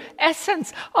with your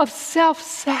essence of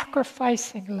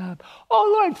self-sacrificing love.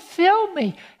 Oh, Lord, fill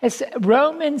me. As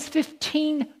Romans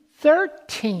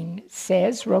 15:13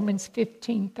 says, Romans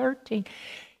 15:13,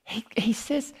 he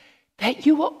says that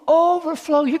you will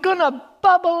overflow. You're going to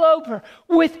bubble over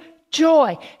with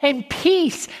joy and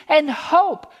peace and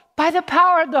hope by the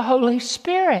power of the Holy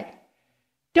Spirit.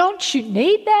 Don't you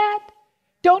need that?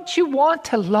 Don't you want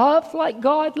to love like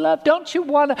God loved? Don't you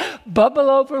want to bubble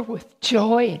over with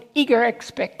joy and eager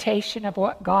expectation of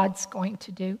what God's going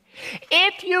to do?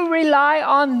 If you rely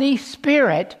on the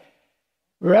Spirit,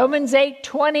 Romans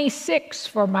 8:26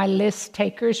 for my list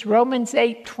takers, Romans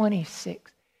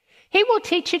 8:26. He will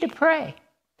teach you to pray.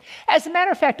 As a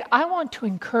matter of fact, I want to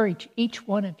encourage each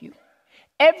one of you,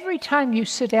 every time you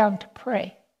sit down to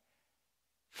pray,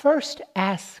 first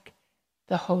ask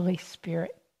the Holy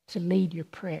Spirit to lead your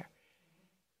prayer.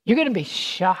 You're going to be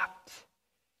shocked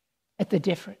at the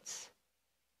difference.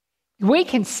 We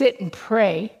can sit and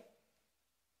pray,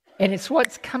 and it's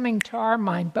what's coming to our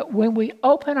mind, but when we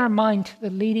open our mind to the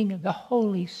leading of the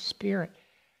Holy Spirit,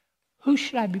 who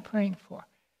should I be praying for?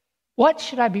 What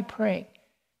should I be praying?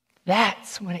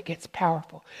 That's when it gets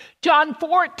powerful. John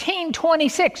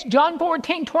 14:26. John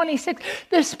 14:26.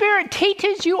 The Spirit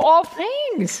teaches you all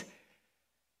things.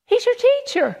 He's your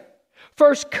teacher.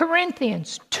 1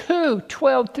 Corinthians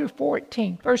 2:12 through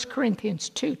 14. 1 Corinthians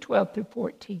 2:12 through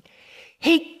 14.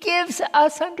 He gives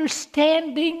us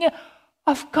understanding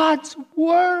of God's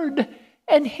word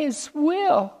and his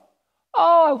will.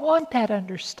 Oh, I want that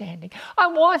understanding. I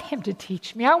want him to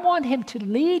teach me. I want him to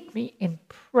lead me in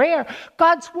prayer.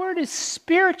 God's word is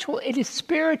spiritual. It is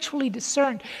spiritually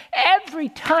discerned. Every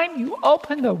time you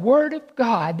open the word of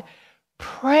God,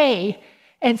 pray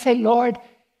and say, Lord,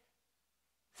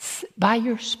 by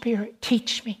your Spirit,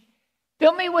 teach me.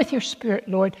 Fill me with your Spirit,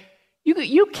 Lord.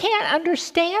 You can't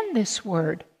understand this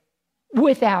word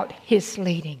without his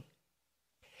leading.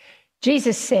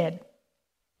 Jesus said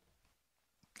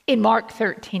in Mark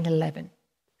 13:11,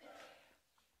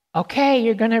 okay,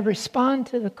 you're going to respond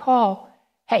to the call.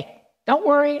 Hey, don't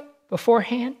worry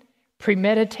beforehand.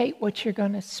 Premeditate what you're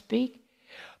going to speak.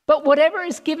 But whatever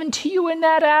is given to you in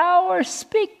that hour,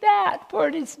 speak that, for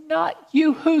it is not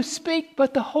you who speak,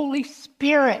 but the Holy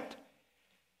Spirit.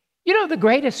 You know the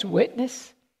greatest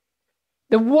witness?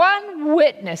 The one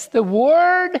witness, the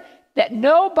word that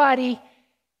nobody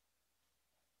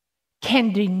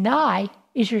can deny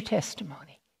is your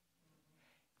testimony.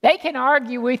 They can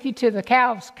argue with you till the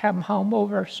cows come home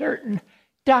over certain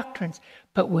doctrines,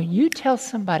 but when you tell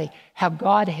somebody how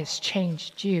God has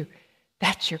changed you,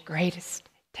 that's your greatest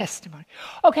testimony.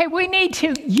 Okay, we need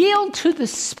to yield to the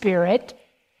Spirit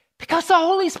Because the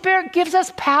Holy Spirit gives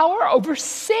us power over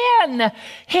sin.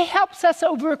 He helps us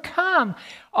overcome.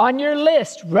 On your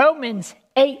list, Romans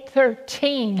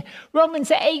 8:13.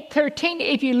 Romans 8:13,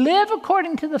 if you live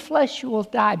according to the flesh, you will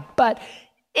die. But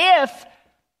if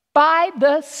by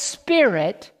the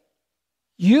Spirit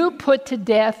you put to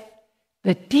death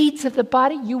the deeds of the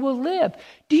body, you will live.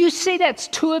 Do you see that's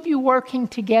two of you working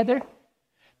together?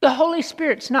 The Holy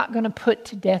Spirit's not going to put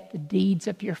to death the deeds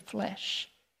of your flesh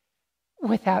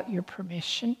without your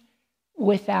permission,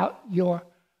 without your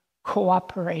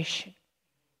cooperation.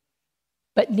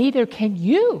 But neither can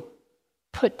you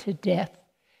put to death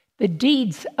the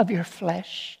deeds of your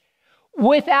flesh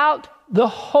without the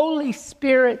Holy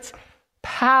Spirit's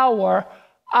power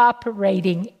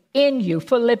operating in you.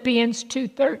 Philippians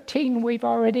 2:13, we've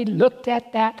already looked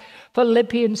at that.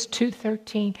 Philippians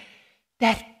 2:13,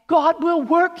 that God will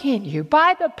work in you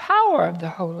by the power of the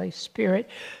Holy Spirit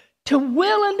to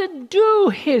will and to do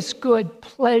His good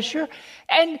pleasure,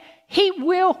 and He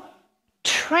will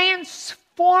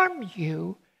transform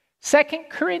you. 2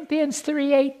 Corinthians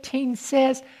 3:18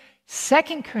 says,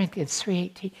 2 Corinthians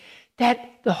 3:18,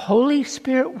 that the Holy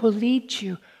Spirit will lead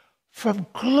you from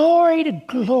glory to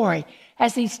glory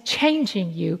as He's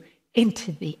changing you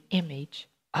into the image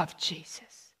of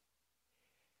Jesus.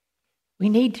 We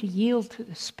need to yield to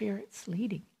the Spirit's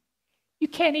leading. You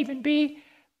can't even be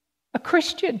a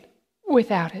Christian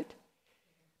without it.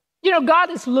 You know, God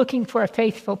is looking for a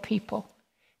faithful people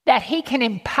that He can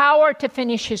empower to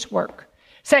finish His work.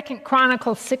 2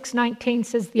 Chronicles 6:19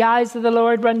 says, the eyes of the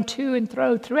Lord run to and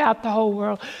fro throughout the whole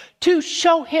world to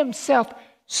show Himself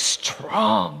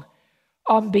strong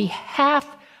on behalf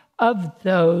of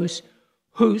those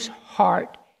whose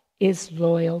heart is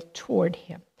loyal toward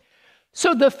Him.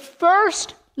 So the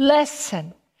first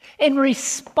lesson in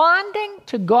responding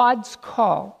to God's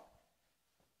call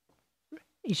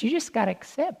is you just got to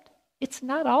accept it's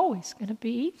not always going to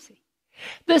be easy.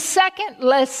 The second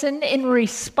lesson in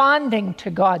responding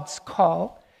to God's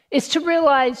call is to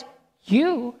realize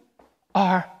you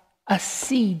are a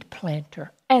seed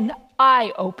planter, an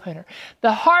eye opener.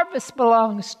 The harvest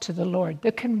belongs to the Lord.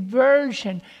 The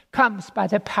conversion comes by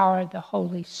the power of the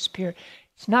Holy Spirit.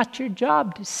 It's not your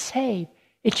job to save.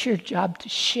 It's your job to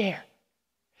share.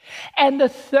 And the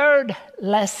third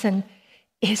lesson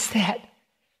is that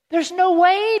there's no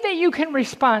way that you can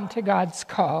respond to God's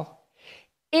call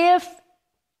if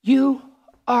you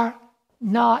are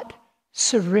not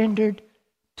surrendered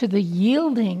to the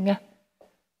yielded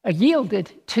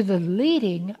to the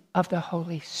leading of the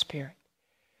Holy Spirit.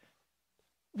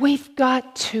 We've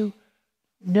got to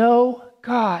know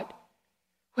God.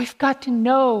 We've got to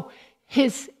know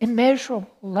His immeasurable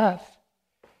love,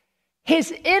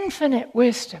 His infinite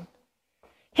wisdom,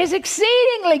 His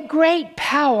exceedingly great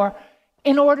power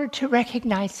in order to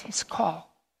recognize His call.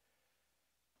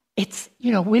 It's,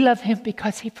 we love Him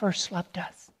because He first loved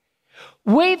us.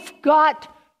 We've got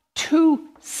to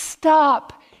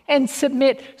stop and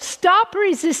submit. Stop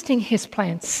resisting His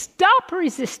plans. Stop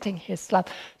resisting His love.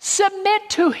 Submit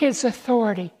to His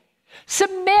authority.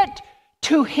 Submit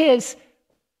to His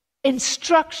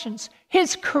instructions,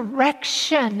 His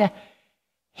correction,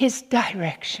 His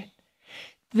direction.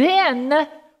 Then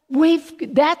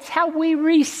that's how we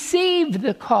receive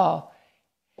the call.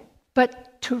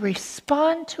 But to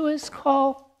respond to His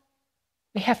call,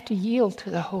 we have to yield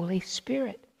to the Holy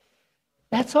Spirit.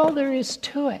 That's all there is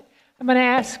to it. I'm going to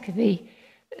ask the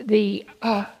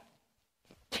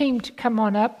team to come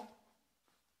on up.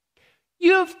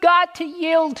 You've got to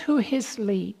yield to His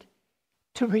lead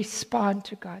to respond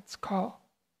to God's call.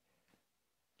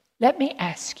 Let me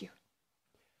ask you,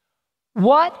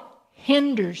 what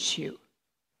hinders you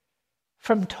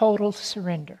from total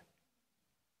surrender?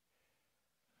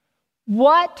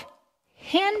 What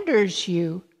hinders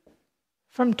you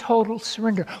from total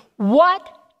surrender?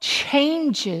 What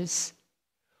changes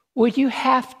would you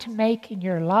have to make in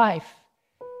your life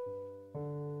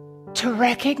to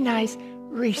recognize,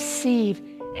 receive,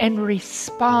 and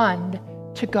respond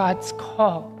to God's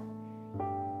call?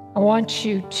 I want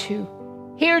you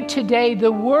to hear today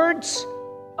the words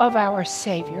of our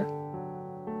Savior.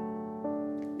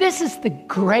 This is the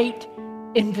great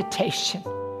invitation.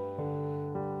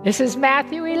 This is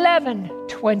Matthew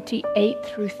 11:28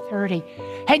 through 30.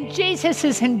 And Jesus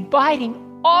is inviting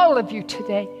all of you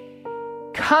today.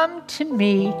 Come to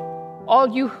me, all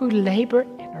you who labor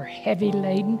and are heavy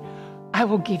laden. I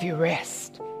will give you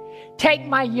rest. Take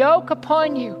my yoke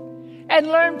upon you and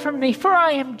learn from me, for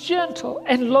I am gentle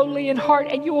and lowly in heart,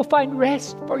 and you will find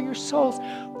rest for your souls.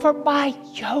 For my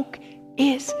yoke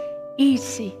is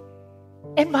easy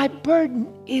and my burden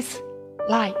is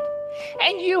light.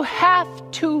 And you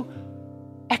have to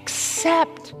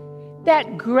accept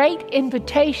that great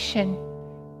invitation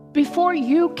before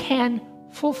you can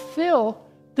fulfill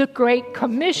the Great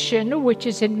Commission, which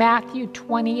is in Matthew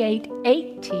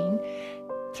 28:18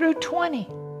 through 20.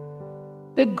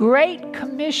 The Great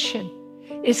Commission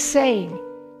is saying,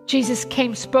 Jesus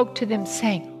came, spoke to them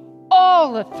saying,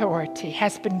 all authority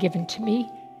has been given to me,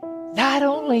 not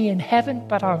only in heaven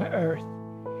but on earth.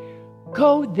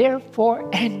 Go therefore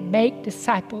and make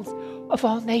disciples of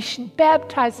all nations,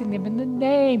 baptizing them in the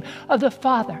name of the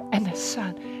Father and the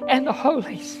Son and the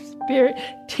Holy Spirit,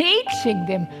 teaching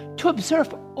them to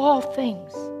observe all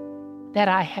things that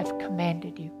I have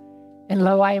commanded you. And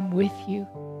lo, I am with you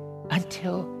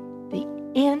until the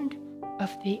end of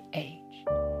the age.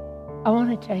 I want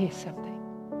to tell you something.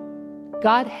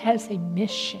 God has a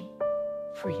mission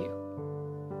for you.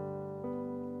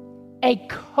 A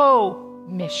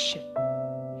co-mission.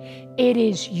 It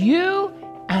is you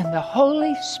and the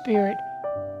Holy Spirit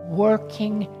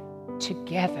working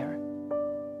together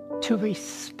to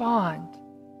respond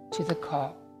to the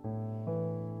call.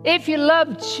 If you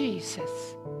love Jesus,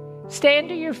 stand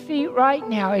to your feet right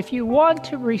now. If you want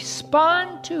to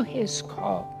respond to his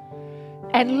call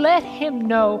and let him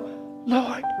know,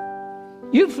 Lord,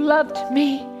 you've loved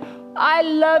me. I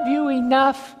love you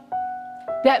enough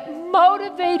that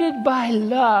motivated by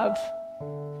love,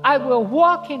 I will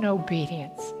walk in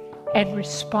obedience and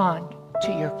respond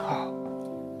to your call.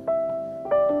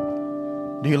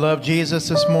 Do you love Jesus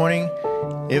this morning?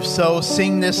 If so,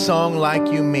 sing this song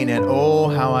like you mean it. Oh,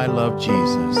 how I love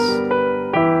Jesus.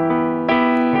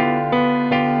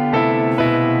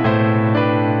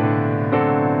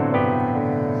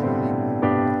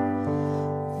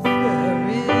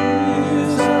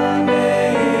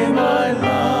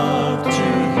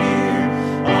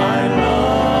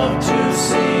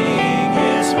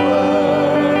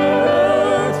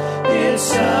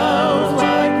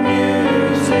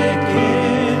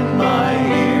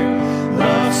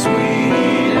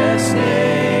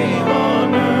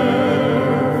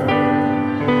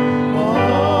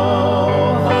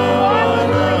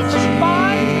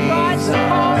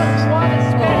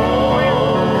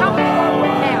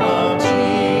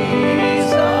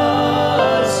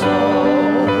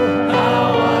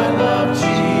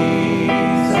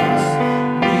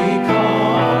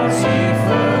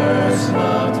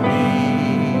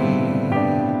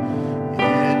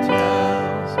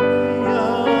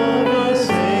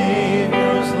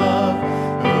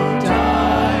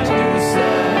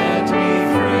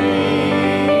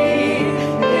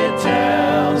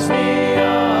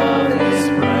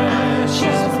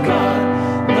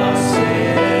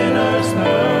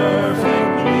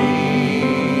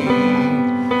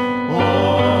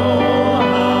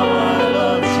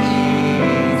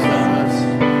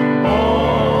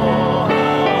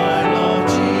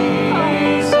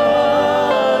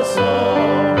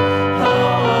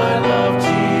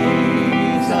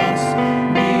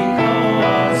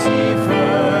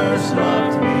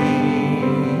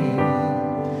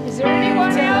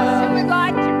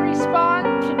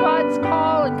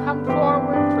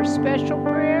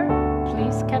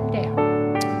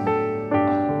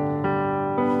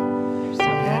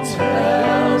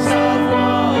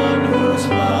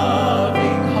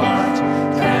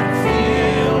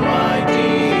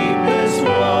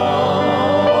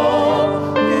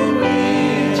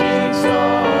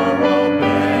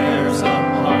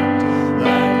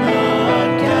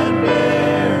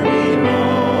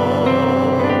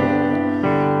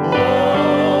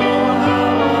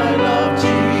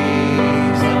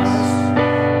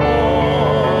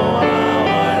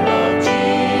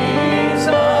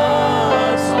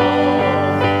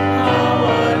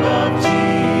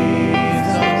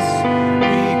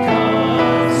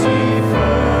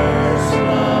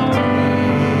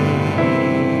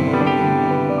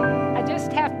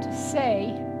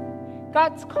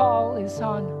 God's call is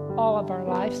on all of our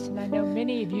lives, and I know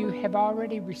many of you have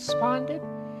already responded.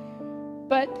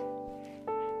 But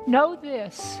know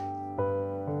this,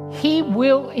 He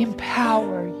will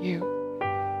empower you.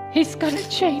 He's going to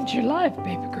change your life,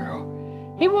 baby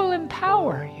girl. He will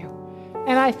empower you.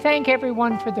 And I thank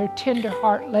everyone for their tender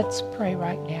heart. Let's pray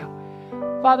right now.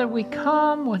 Father, we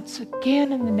come once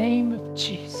again in the name of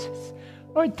Jesus.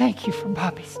 Lord, thank you for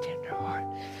Bobby's tender heart.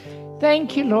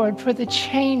 Thank you, Lord, for the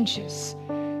changes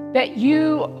that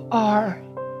you are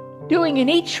doing in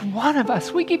each one of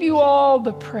us. We give you all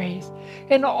the praise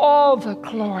and all the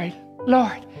glory.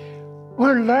 Lord,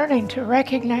 we're learning to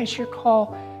recognize your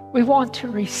call. We want to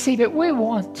receive it. We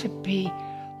want to be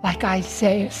like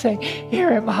Isaiah saying, here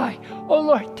am I. Oh,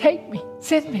 Lord, take me,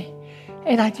 send me.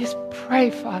 And I just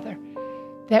pray, Father,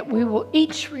 that we will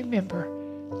each remember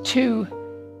to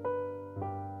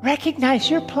Recognize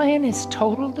your plan is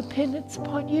total dependence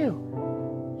upon you.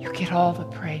 You get all the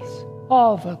praise,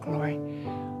 all the glory.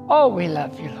 Oh, we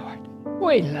love you, Lord.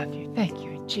 We love you. Thank you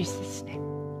in Jesus' name.